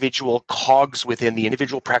the individual cogs within the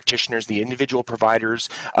individual practitioners, the individual providers,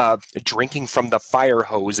 drinking from the fire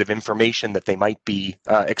hose of information that they might be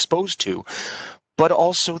exposed to. But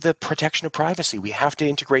also the protection of privacy. We have to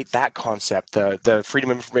integrate that concept, the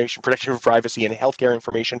freedom of information, protection of privacy, and healthcare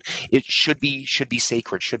information. It should be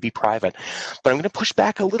sacred, should be private. But I'm going to push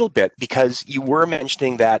back a little bit because you were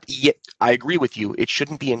mentioning that. I agree with you. It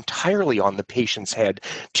shouldn't be entirely on the patient's head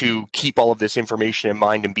to keep all of this information in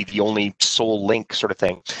mind and be the only sole link sort of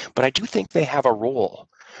thing. But I do think they have a role.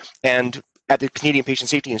 And at the Canadian Patient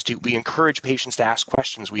Safety Institute, we encourage patients to ask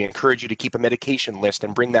questions. We encourage you to keep a medication list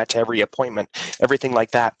and bring that to every appointment, everything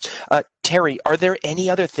like that. Terry, are there any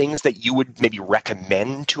other things that you would maybe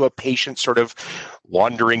recommend to a patient sort of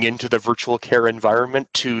wandering into the virtual care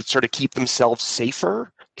environment to sort of keep themselves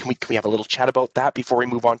safer? Can we have a little chat about that before we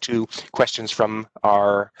move on to questions from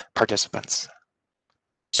our participants?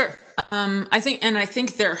 Sure. I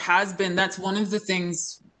think there has been, that's one of the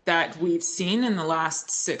things that we've seen in the last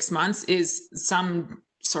 6 months is some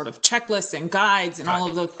sort of checklists and guides and all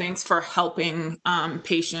of those things for helping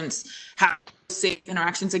patients have safe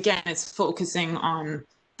interactions. Again, it's focusing on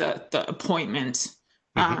the appointment,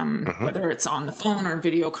 whether it's on the phone or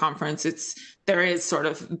video conference. There is sort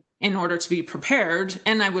of, in order to be prepared,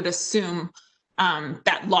 and I would assume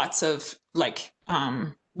that lots of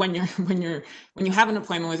when you have an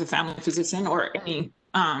appointment with a family physician or any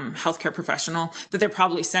healthcare professional, that they're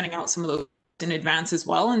probably sending out some of those in advance as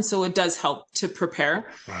well, and so it does help to prepare.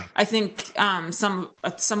 Right. I think some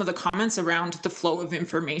of the comments around the flow of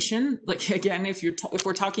information, like again, if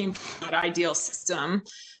we're talking about ideal system,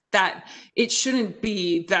 that it shouldn't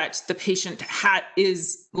be that the patient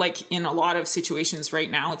is like in a lot of situations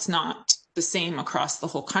right now. It's not the same across the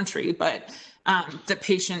whole country, but the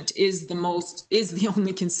patient is the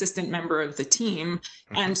only consistent member of the team.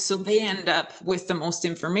 And so they end up with the most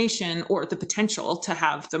information, or the potential to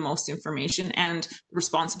have the most information, and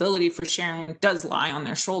responsibility for sharing does lie on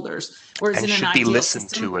their shoulders. Whereas and in should an be ideal listened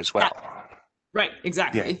system, to as well. Right,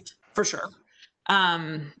 exactly, for sure.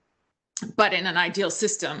 But in an ideal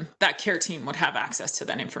system, that care team would have access to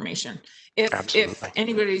that information. If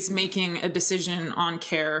anybody's making a decision on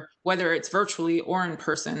care, whether it's virtually or in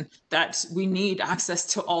person, that we need access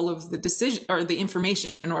to all of the decision or the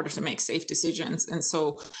information in order to make safe decisions. And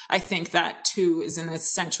so I think that too is an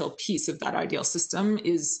essential piece of that ideal system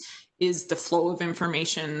is the flow of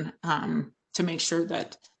information to make sure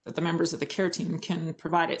that the members of the care team can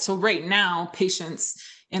provide it. So right now, patients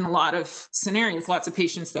in a lot of scenarios, lots of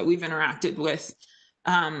patients that we've interacted with,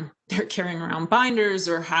 they're carrying around binders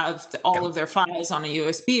or have all of their files on a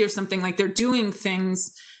USB or something. Like, they're doing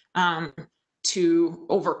things to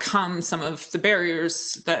overcome some of the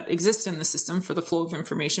barriers that exist in the system for the flow of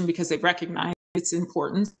information, because they recognize its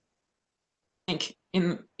importance. I think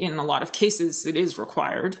in a lot of cases it is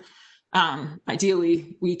required.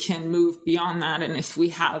 Ideally, we can move beyond that, and if we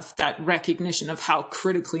have that recognition of how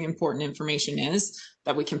critically important information is,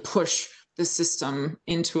 that we can push the system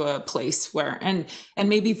into a place where, and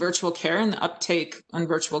maybe virtual care and the uptake on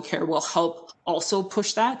virtual care will help also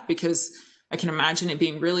push that, because I can imagine it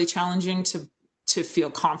being really challenging to feel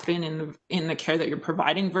confident in the care that you're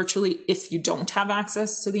providing virtually if you don't have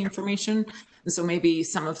access to the information. And so maybe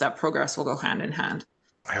some of that progress will go hand in hand.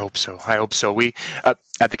 I hope so. I hope so. We at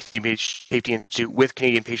the Canadian Patient Safety Institute, with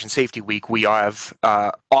Canadian Patient Safety Week, we have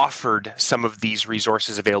offered some of these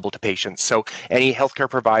resources available to patients. So any healthcare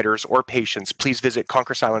providers or patients, please visit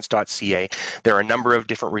conquersilence.ca. There are a number of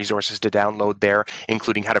different resources to download there,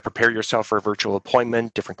 including how to prepare yourself for a virtual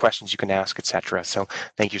appointment, different questions you can ask, etc. So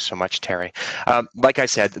thank you so much, Terry. Like I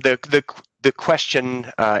said, the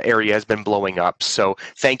question area has been blowing up. So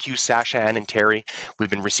thank you, Sasha, Ann, and Terry.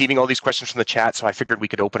 We've been receiving all these questions from the chat, so I figured we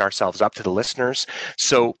could open ourselves up to the listeners.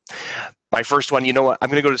 So my first one, you know what, I'm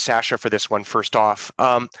going to go to Sasha for this one first off.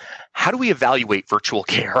 How do we evaluate virtual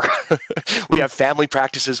care? We have family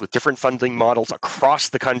practices with different funding models across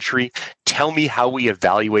the country. Tell me how we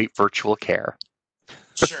evaluate virtual care.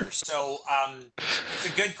 Sure. So it's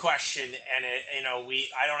a good question, and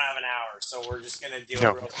I don't have an hour, so we're just going to do it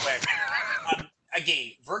real quick.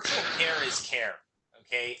 Again, virtual care is care.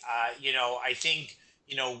 Okay. I think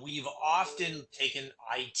we've often taken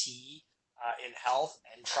IT in health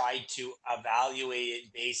and tried to evaluate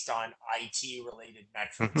it based on IT related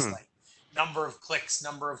metrics, like number of clicks,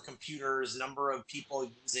 number of computers, number of people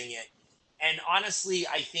using it. And honestly,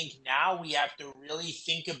 I think now we have to really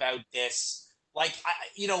think about this. Like,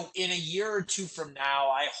 in a year or two from now,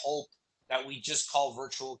 I hope that we just call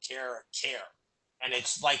virtual care care. And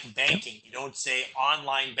it's like banking. You don't say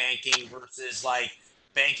online banking versus like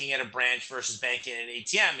banking at a branch versus banking at an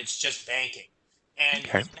ATM. It's just banking. And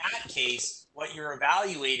in that case, what you're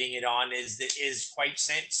evaluating it on is quite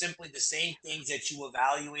simply the same things that you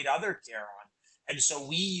evaluate other care on. And so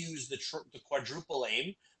we use the quadruple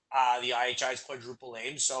aim, the IHI's quadruple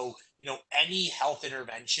aim. So, any health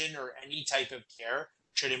intervention or any type of care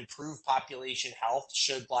should improve population health,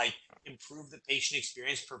 should improve the patient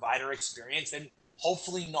experience, provider experience, and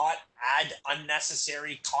hopefully not add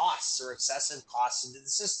unnecessary costs or excessive costs into the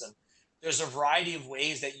system. There's a variety of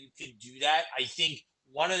ways that you could do that. I think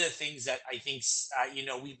one of the things that I think,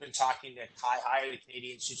 we've been talking to Kai High, the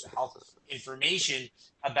Canadian Institute of Health Information,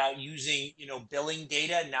 about using, billing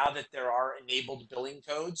data now that there are enabled billing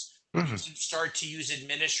codes. You can start to use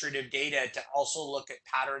administrative data to also look at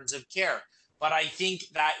patterns of care. But I think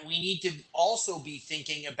that we need to also be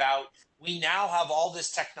thinking about, we now have all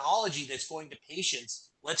this technology that's going to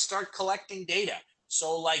patients. Let's start collecting data.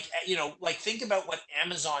 So think about what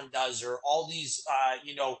Amazon does, or all these,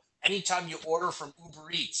 anytime you order from Uber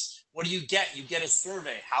Eats, what do? You get a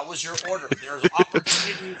survey. How was your order? There's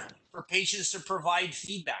opportunities for patients to provide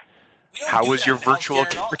feedback. How was your virtual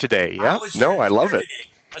care today? Yeah, no, I love it.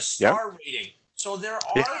 A star rating. So there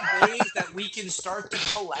are ways that we can start to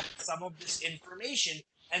collect some of this information,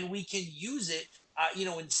 and we can use it,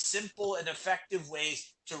 in simple and effective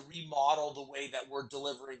ways to remodel the way that we're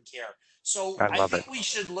delivering care. So I think we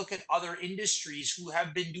should look at other industries who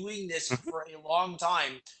have been doing this for a long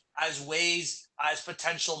time as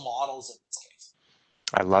potential models in this case.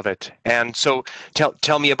 I love it. And so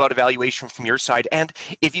tell me about evaluation from your side. And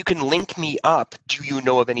if you can link me up, do you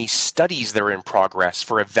know of any studies that are in progress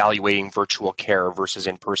for evaluating virtual care versus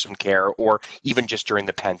in-person care, or even just during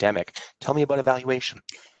the pandemic? Tell me about evaluation.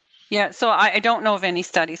 Yeah, so I don't know of any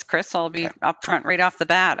studies, Chris. I'll be upfront right off the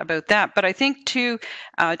bat about that. But I think too,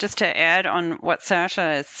 just to add on what Sasha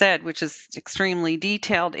has said, which is extremely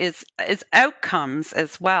detailed, is outcomes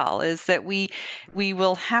as well. Is that we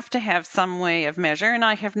will have to have some way of measure, and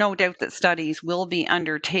I have no doubt that studies will be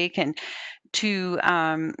undertaken to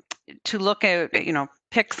look at,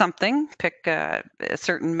 pick a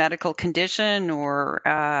certain medical condition, or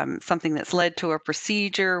something that's led to a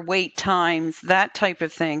procedure, wait times, that type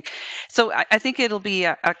of thing. So I think it'll be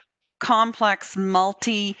a complex,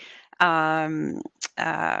 multi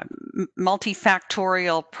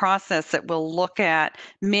multifactorial process that will look at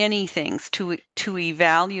many things to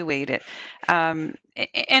evaluate it. And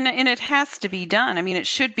it has to be done. I mean, it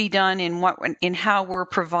should be done in how we're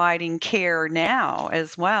providing care now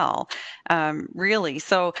as well, really.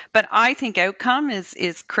 So, but I think outcome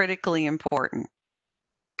is critically important.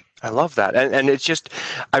 I love that. And it's just,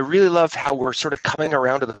 I really love how we're sort of coming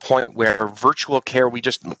around to the point where virtual care, we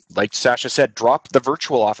just, like Sasha said, drop the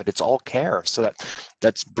virtual off it. It's all care. So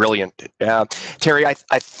that's brilliant. Terry, I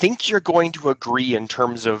think you're going to agree in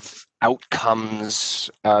terms of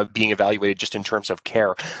outcomes being evaluated just in terms of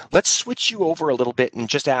care. Let's switch you over a little bit and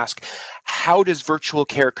just ask, how does virtual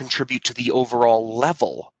care contribute to the overall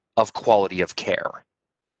level of quality of care?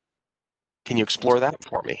 Can you explore that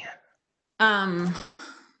for me?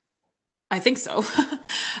 I think so.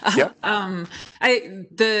 Yep.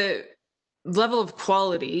 The level of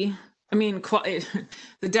quality. I mean,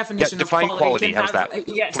 the definition of define quality. Can How's have, that?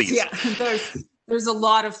 yes, Please. yeah. There's a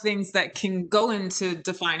lot of things that can go into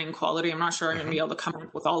defining quality. I'm not sure I'm going to be able to come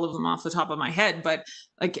up with all of them off the top of my head, but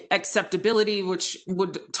like acceptability, which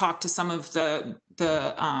would talk to some of the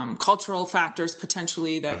cultural factors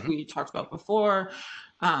potentially that we talked about before.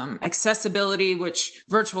 Accessibility, which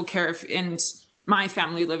virtual care and my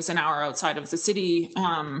family lives an hour outside of the city,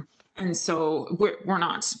 and so we're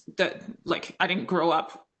not that, like, I didn't grow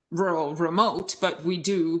up rural remote, but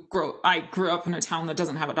I grew up in a town that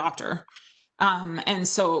doesn't have a doctor, and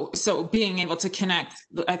so being able to connect,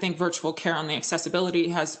 I think virtual care on the accessibility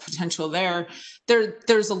has potential there.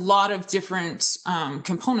 There's a lot of different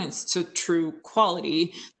components to true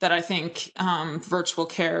quality that I think virtual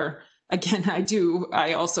care. Again,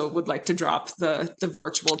 I also would like to drop the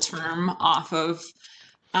virtual term off of,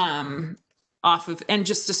 and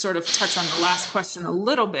just to sort of touch on the last question a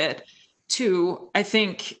little bit too, I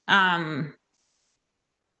think in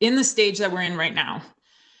the stage that we're in right now,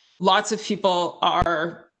 lots of people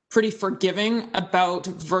are pretty forgiving about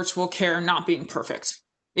virtual care not being perfect.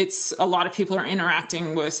 It's a lot of people are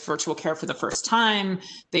interacting with virtual care for the first time.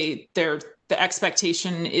 The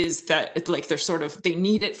expectation is that they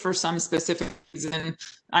need it for some specific reason.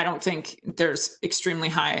 I don't think there's extremely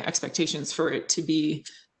high expectations for it to be.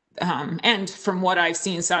 And from what I've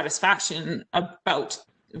seen, satisfaction about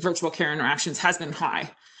virtual care interactions has been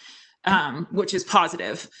high, which is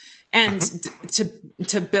positive. And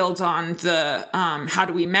to build on the how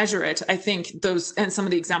do we measure it, I think those and some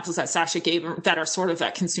of the examples that Sasha gave that are sort of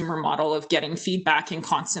that consumer model of getting feedback and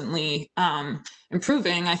constantly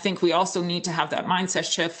improving, I think we also need to have that mindset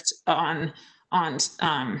shift on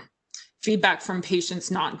feedback from patients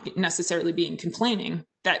not necessarily being complaining,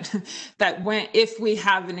 that if we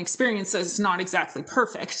have an experience that's not exactly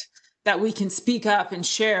perfect, that we can speak up and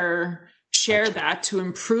share that to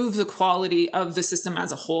improve the quality of the system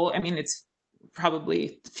as a whole. I mean, it's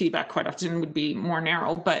probably feedback quite often would be more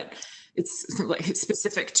narrow, but it's like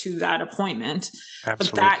specific to that appointment.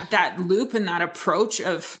 Absolutely. But that loop and that approach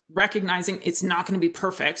of recognizing it's not going to be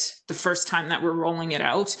perfect the first time that we're rolling it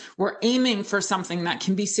out, we're aiming for something that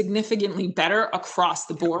can be significantly better across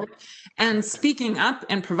the board. And speaking up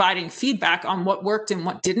and providing feedback on what worked and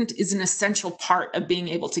what didn't is an essential part of being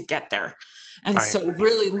able to get there. And so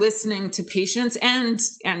really listening to patients and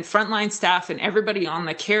frontline staff and everybody on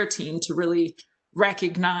the care team to really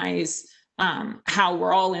recognize how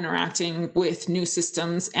we're all interacting with new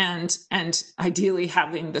systems, and ideally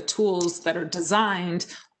having the tools that are designed,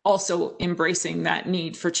 also embracing that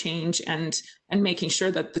need for change and making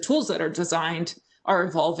sure that the tools that are designed are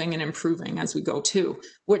evolving and improving as we go too,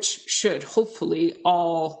 which should hopefully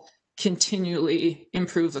all continually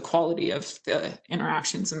improve the quality of the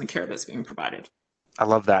interactions and the care that's being provided. I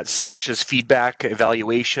love that. Just feedback,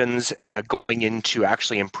 evaluations, going into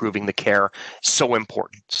actually improving the care. So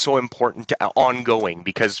important to ongoing,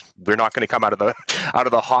 because we're not going to come out of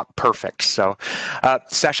the hot perfect. So,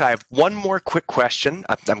 Sasha, I have one more quick question.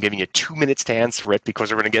 I'm giving you 2 minutes to answer it because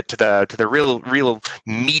we're going to get to the real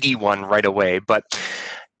meaty one right away. But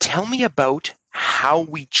tell me about how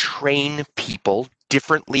we train people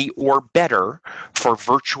differently or better for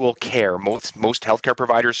virtual care. Most healthcare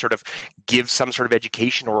providers sort of give some sort of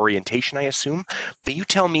education or orientation, I assume. But you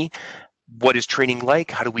tell me, what is training like?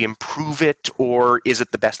 How do we improve it? Or is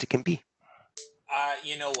it the best it can be?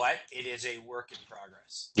 You know what? It is a work in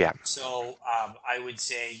progress. Yeah. So I would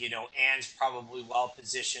say, Anne's probably well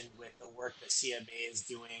positioned with the work that CMA is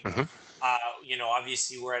doing.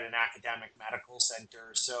 Obviously we're at an academic medical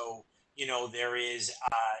center, so there is,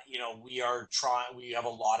 we have a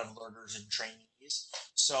lot of learners and trainees.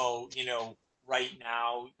 So, right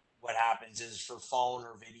now what happens is for phone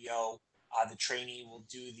or video, the trainee will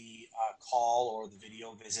do the call or the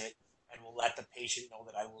video visit. and will let the patient know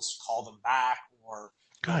that I will call them back, or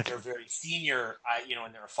if Good. they're very senior,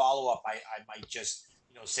 and they're a follow-up, I might just,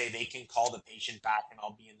 say they can call the patient back and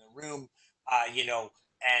I'll be in the room,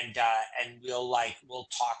 and we'll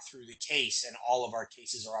talk through the case, and all of our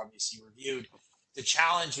cases are obviously reviewed. The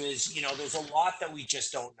challenge is, there's a lot that we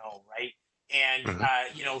just don't know, right? And,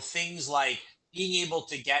 Hmm. things like being able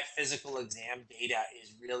to get physical exam data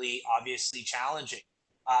is really obviously challenging.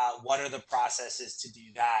 What are the processes to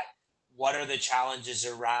do that? What are the challenges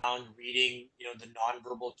around reading, the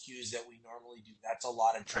nonverbal cues that we normally do? That's a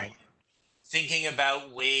lot of Right. training. Thinking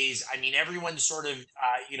about ways, I mean, everyone's sort of,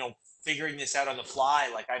 figuring this out on the fly.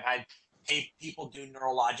 Like, I've had people do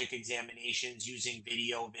neurologic examinations using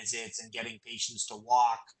video visits and getting patients to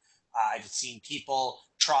walk. I've seen people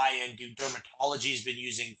try and do dermatology has been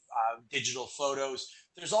using digital photos.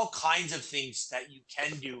 There's all kinds of things that you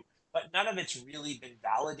can do, but none of it's really been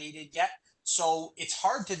validated yet. So it's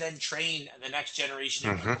hard to then train the next generation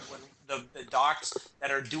of Hmm. people when the docs that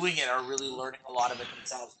are doing it are really learning a lot of it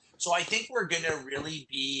themselves. So I think we're going to really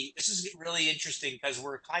this is really interesting because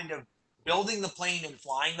we're kind of building the plane and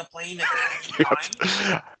flying the plane at the same time.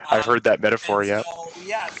 Yes. I've Um, heard that and metaphor. Yeah. so,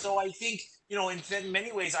 yeah, so I think, in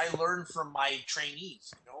many ways, I learned from my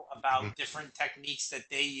trainees, Mhm. about different techniques that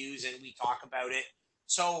they use, and we talk about it.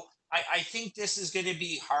 So I think this is going to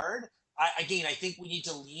be hard. I think we need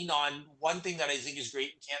to lean on one thing that I think is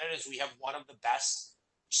great in Canada is we have one of the best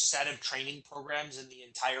set of training programs in the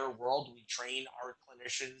entire world. We train our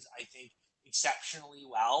clinicians, I think, exceptionally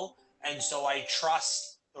well. And so I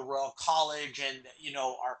trust the Royal College and,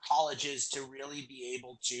 our colleges to really be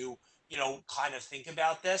able to, kind of think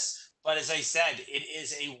about this. But as I said, it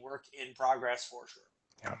is a work in progress for sure.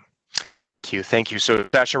 Yeah. Thank you. So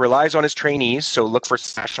Sasha relies on his trainees. So look for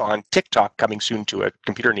Sasha on TikTok coming soon to a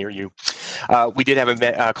computer near you. We did have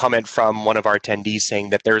a comment from one of our attendees saying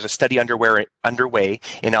that there is a study underway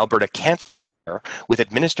in Alberta Cancer with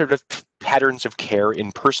administrative patterns of care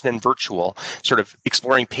in person and virtual, sort of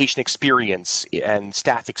exploring patient experience and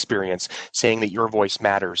staff experience, saying that your voice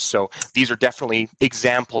matters. So these are definitely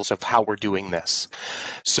examples of how we're doing this.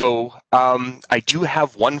 So I do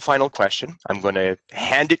have one final question. I'm going to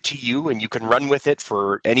hand it to you, and you can run with it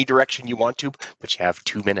for any direction you want to, but you have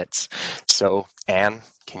 2 minutes. So Anne,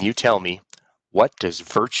 can you tell me, what does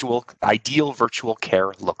ideal virtual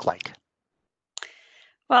care look like?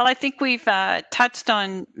 Well, I think we've touched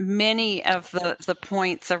on many of the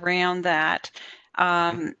points around that.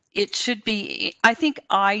 It should be, I think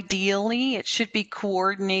ideally, it should be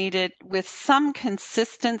coordinated with some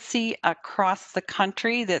consistency across the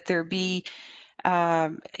country, that there be,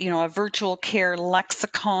 a virtual care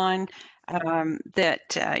lexicon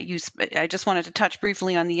that I just wanted to touch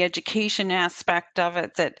briefly on the education aspect of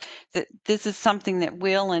it, that this is something that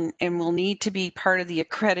will and will need to be part of the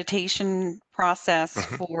accreditation process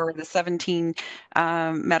Mhm. for the 17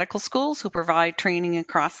 medical schools who provide training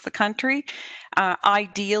across the country.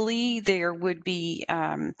 Ideally, there would be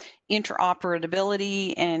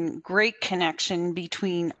interoperability and great connection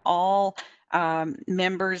between all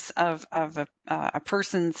members of a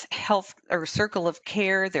person's health or circle of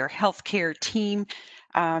care, their healthcare team,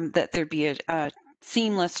 that there'd be a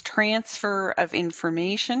seamless transfer of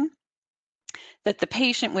information, that the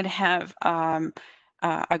patient would have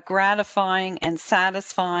a gratifying and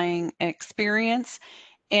satisfying experience,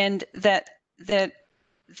 and that the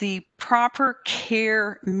proper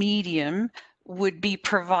care medium would be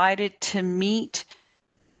provided to meet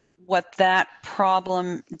what that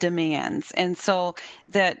problem demands. And so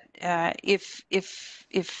that if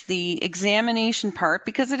the examination part,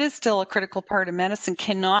 because it is still a critical part of medicine,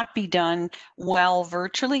 cannot be done well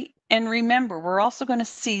virtually. And remember, we're also going to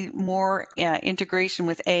see more integration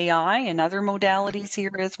with AI and other modalities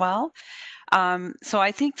here as well. So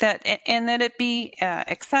I think that, and that it be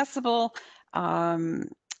accessible to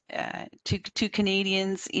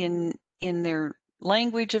Canadians in their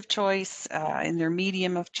language of choice, in their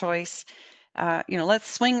medium of choice. Let's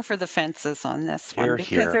swing for the fences on this one, Here,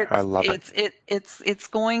 because here. I love it. it's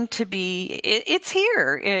going to be, it's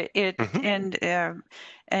here. Mhm.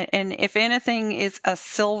 And if anything is a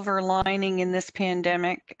silver lining in this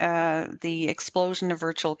pandemic, the explosion of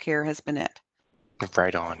virtual care has been it.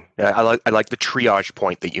 Right on. I like the triage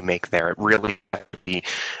point that you make there. It really has to be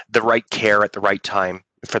the right care at the right time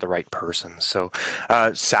for the right person. So,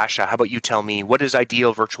 Sasha, how about you tell me, what does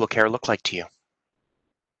ideal virtual care look like to you?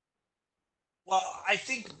 Well, I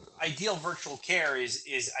think ideal virtual care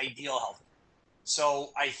is ideal health.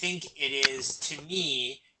 So I think it is, to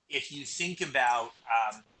me, if you think about,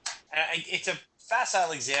 it's a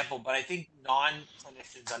facile example, but I think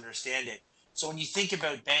non-clinicians understand it. So when you think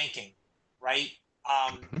about banking, right?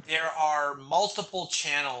 there are multiple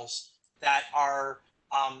channels that are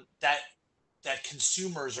that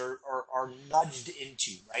consumers are nudged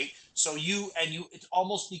into, right? So it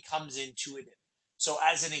almost becomes intuitive. So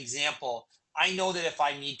as an example, I know that if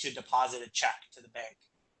I need to deposit a check to the bank,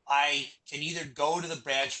 I can either go to the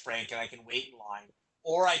branch and I can wait in line,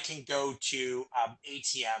 or I can go to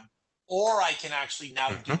ATM, or I can actually now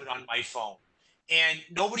do it on my phone. And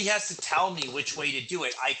nobody has to tell me which way to do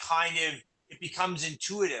it. It becomes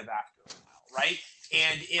intuitive after a while, right?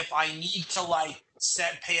 And if I need to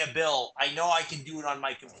pay a bill, I know I can do it on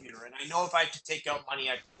my computer. And I know if I have to take out money,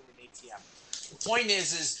 I can put an ATM. The point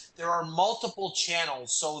is there are multiple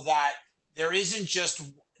channels so that there isn't just,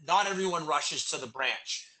 not everyone rushes to the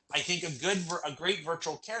branch. I think a great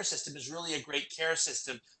virtual care system is really a great care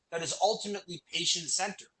system that is ultimately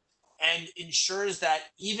patient-centered and ensures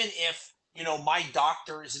that even if my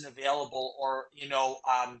doctor isn't available, or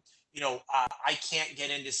I can't get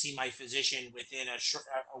in to see my physician within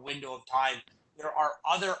a window of time, there are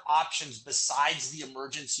other options besides the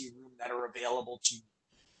emergency room that are available to me,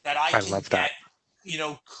 that I can get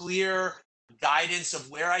clear guidance of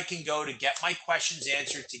where I can go to get my questions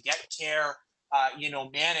answered, to get care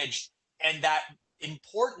managed. And that,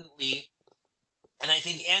 importantly, and I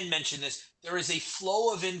think Anne mentioned this, there is a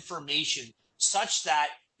flow of information such that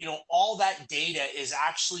all that data is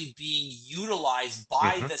actually being utilized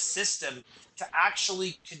by the system to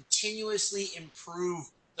actually continuously improve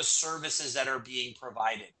the services that are being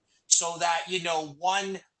provided, so that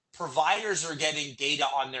providers are getting data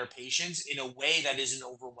on their patients in a way that isn't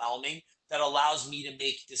overwhelming, that allows me to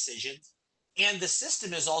make decisions. And the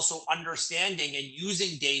system is also understanding and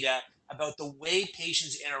using data about the way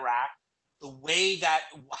patients interact, the way that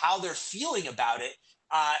how they're feeling about it,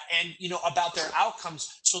 and about their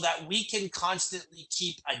outcomes, so that we can constantly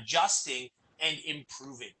keep adjusting and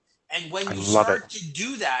improving. And when you start to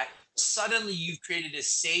do that, suddenly you've created a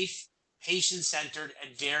safe, patient-centered,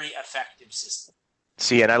 and very effective system.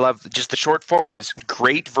 See, and I love just the short form.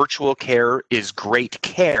 Great virtual care is great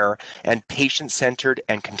care, and patient-centered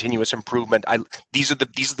and continuous improvement. These are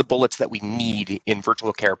the bullets that we need in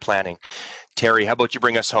virtual care planning. Terry, how about you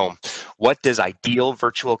bring us home? What does ideal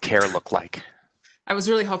virtual care look like? I was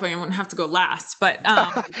really hoping I wouldn't have to go last, but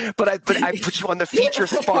but I put you on the feature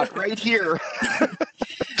spot right here.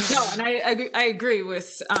 No, and I agree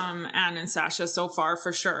with Anne and Sasha so far,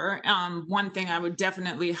 for sure. One thing I would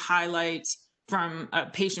definitely highlight from a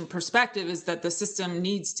patient perspective is that the system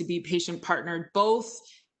needs to be patient partnered, both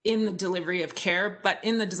in the delivery of care, but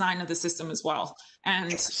in the design of the system as well.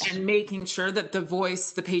 And making sure that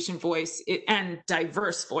the patient voice and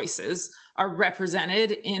diverse voices are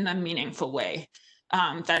represented in a meaningful way.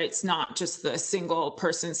 That it's not just the single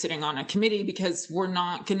person sitting on a committee, because we're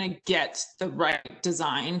not going to get the right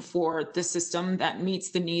design for the system that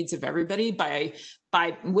meets the needs of everybody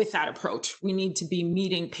with that approach. We need to be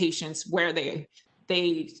meeting patients where they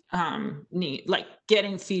need, like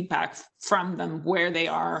getting feedback from them where they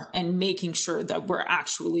are, and making sure that we're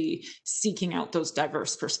actually seeking out those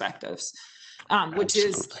diverse perspectives, which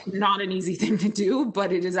is not an easy thing to do,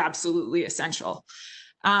 but it is absolutely essential.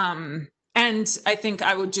 And I think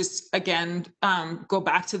I would just, again, go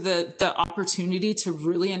back to the opportunity to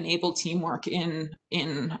really enable teamwork in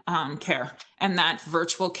care, and that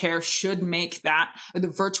virtual care should make that, the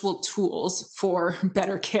virtual tools for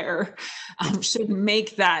better care should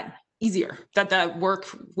make that easier, that work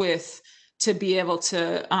to be able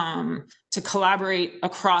to collaborate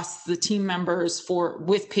across the team members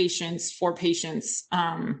with patients, for patients,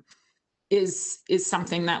 is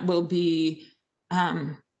something that will be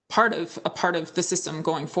part of the system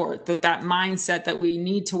going forward. That mindset that we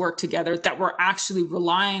need to work together, that we're actually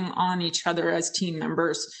relying on each other as team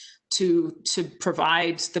members to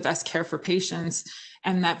provide the best care for patients,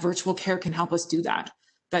 and that virtual care can help us do that.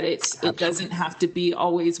 That it doesn't have to be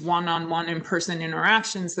always one-on-one in-person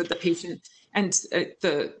interactions, that the patient, and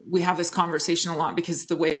we have this conversation a lot because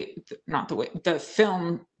the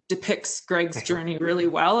film depicts Greg's journey really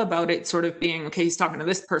well, about it sort of being, okay, he's talking to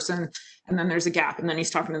this person, and then there's a gap, and then he's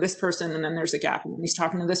talking to this person, and then there's a gap, and then he's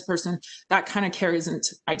talking to this person. That kind of care isn't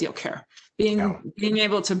ideal care. Being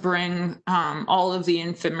able to bring all of the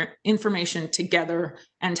information together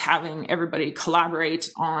and having everybody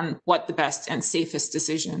collaborate on what the best and safest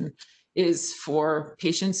decision is for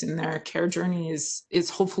patients in their care journey is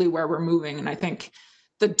hopefully where we're moving. And I think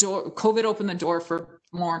COVID opened the door for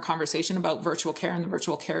more conversation about virtual care and the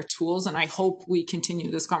virtual care tools. And I hope we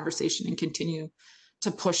continue this conversation and continue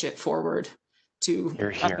to push it forward to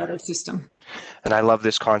a better system. And I love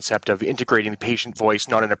this concept of integrating the patient voice,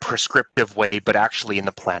 not in a prescriptive way, but actually in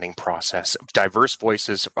the planning process. Diverse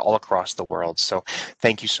voices all across the world. So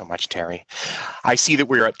thank you so much, Terry. I see that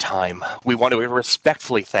we're at time. We want to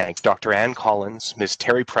respectfully thank Dr. Ann Collins, Ms.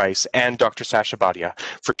 Terry Price, and Dr. Sasha Bhatia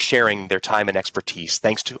for sharing their time and expertise.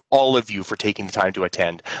 Thanks to all of you for taking the time to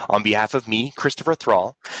attend. On behalf of me, Christopher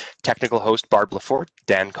Thrall, technical host Barb Lafort,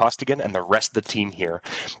 Dan Costigan, and the rest of the team here,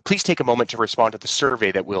 please take a moment to respond to the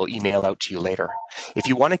survey that we'll email out to you later. If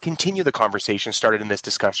you want to continue the conversation started in this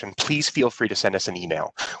discussion, please feel free to send us an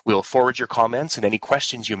email. We'll forward your comments and any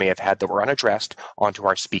questions you may have had that were unaddressed onto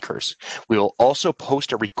our speakers. We will also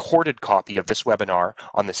post a recorded copy of this webinar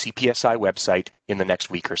on the CPSI website in the next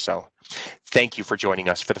week or so. Thank you for joining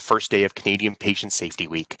us for the first day of Canadian Patient Safety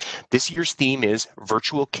Week. This year's theme is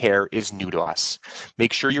Virtual Care is New to Us.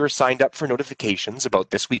 Make sure you are signed up for notifications about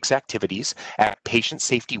this week's activities at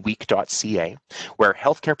patientsafetyweek.ca, where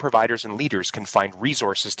healthcare providers and leaders can find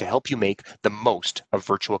resources to help you make the most of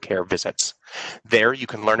virtual care visits. There, you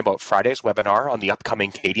can learn about Friday's webinar on the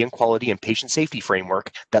upcoming Canadian Quality and Patient Safety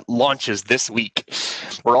Framework that launches this week.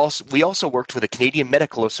 We also worked with the Canadian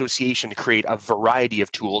Medical Association to create a variety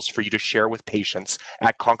of tools for you to share with patients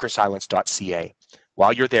at conquersilence.ca.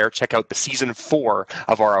 While you're there, check out the season 4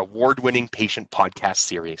 of our award-winning patient podcast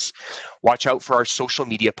series. Watch out for our social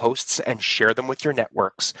media posts and share them with your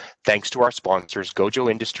networks. Thanks to our sponsors, Gojo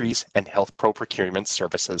Industries and Health Pro Procurement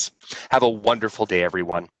Services. Have a wonderful day,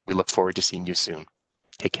 everyone. We look forward to seeing you soon.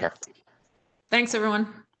 Take care. Thanks,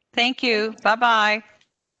 everyone. Thank you. Bye-bye.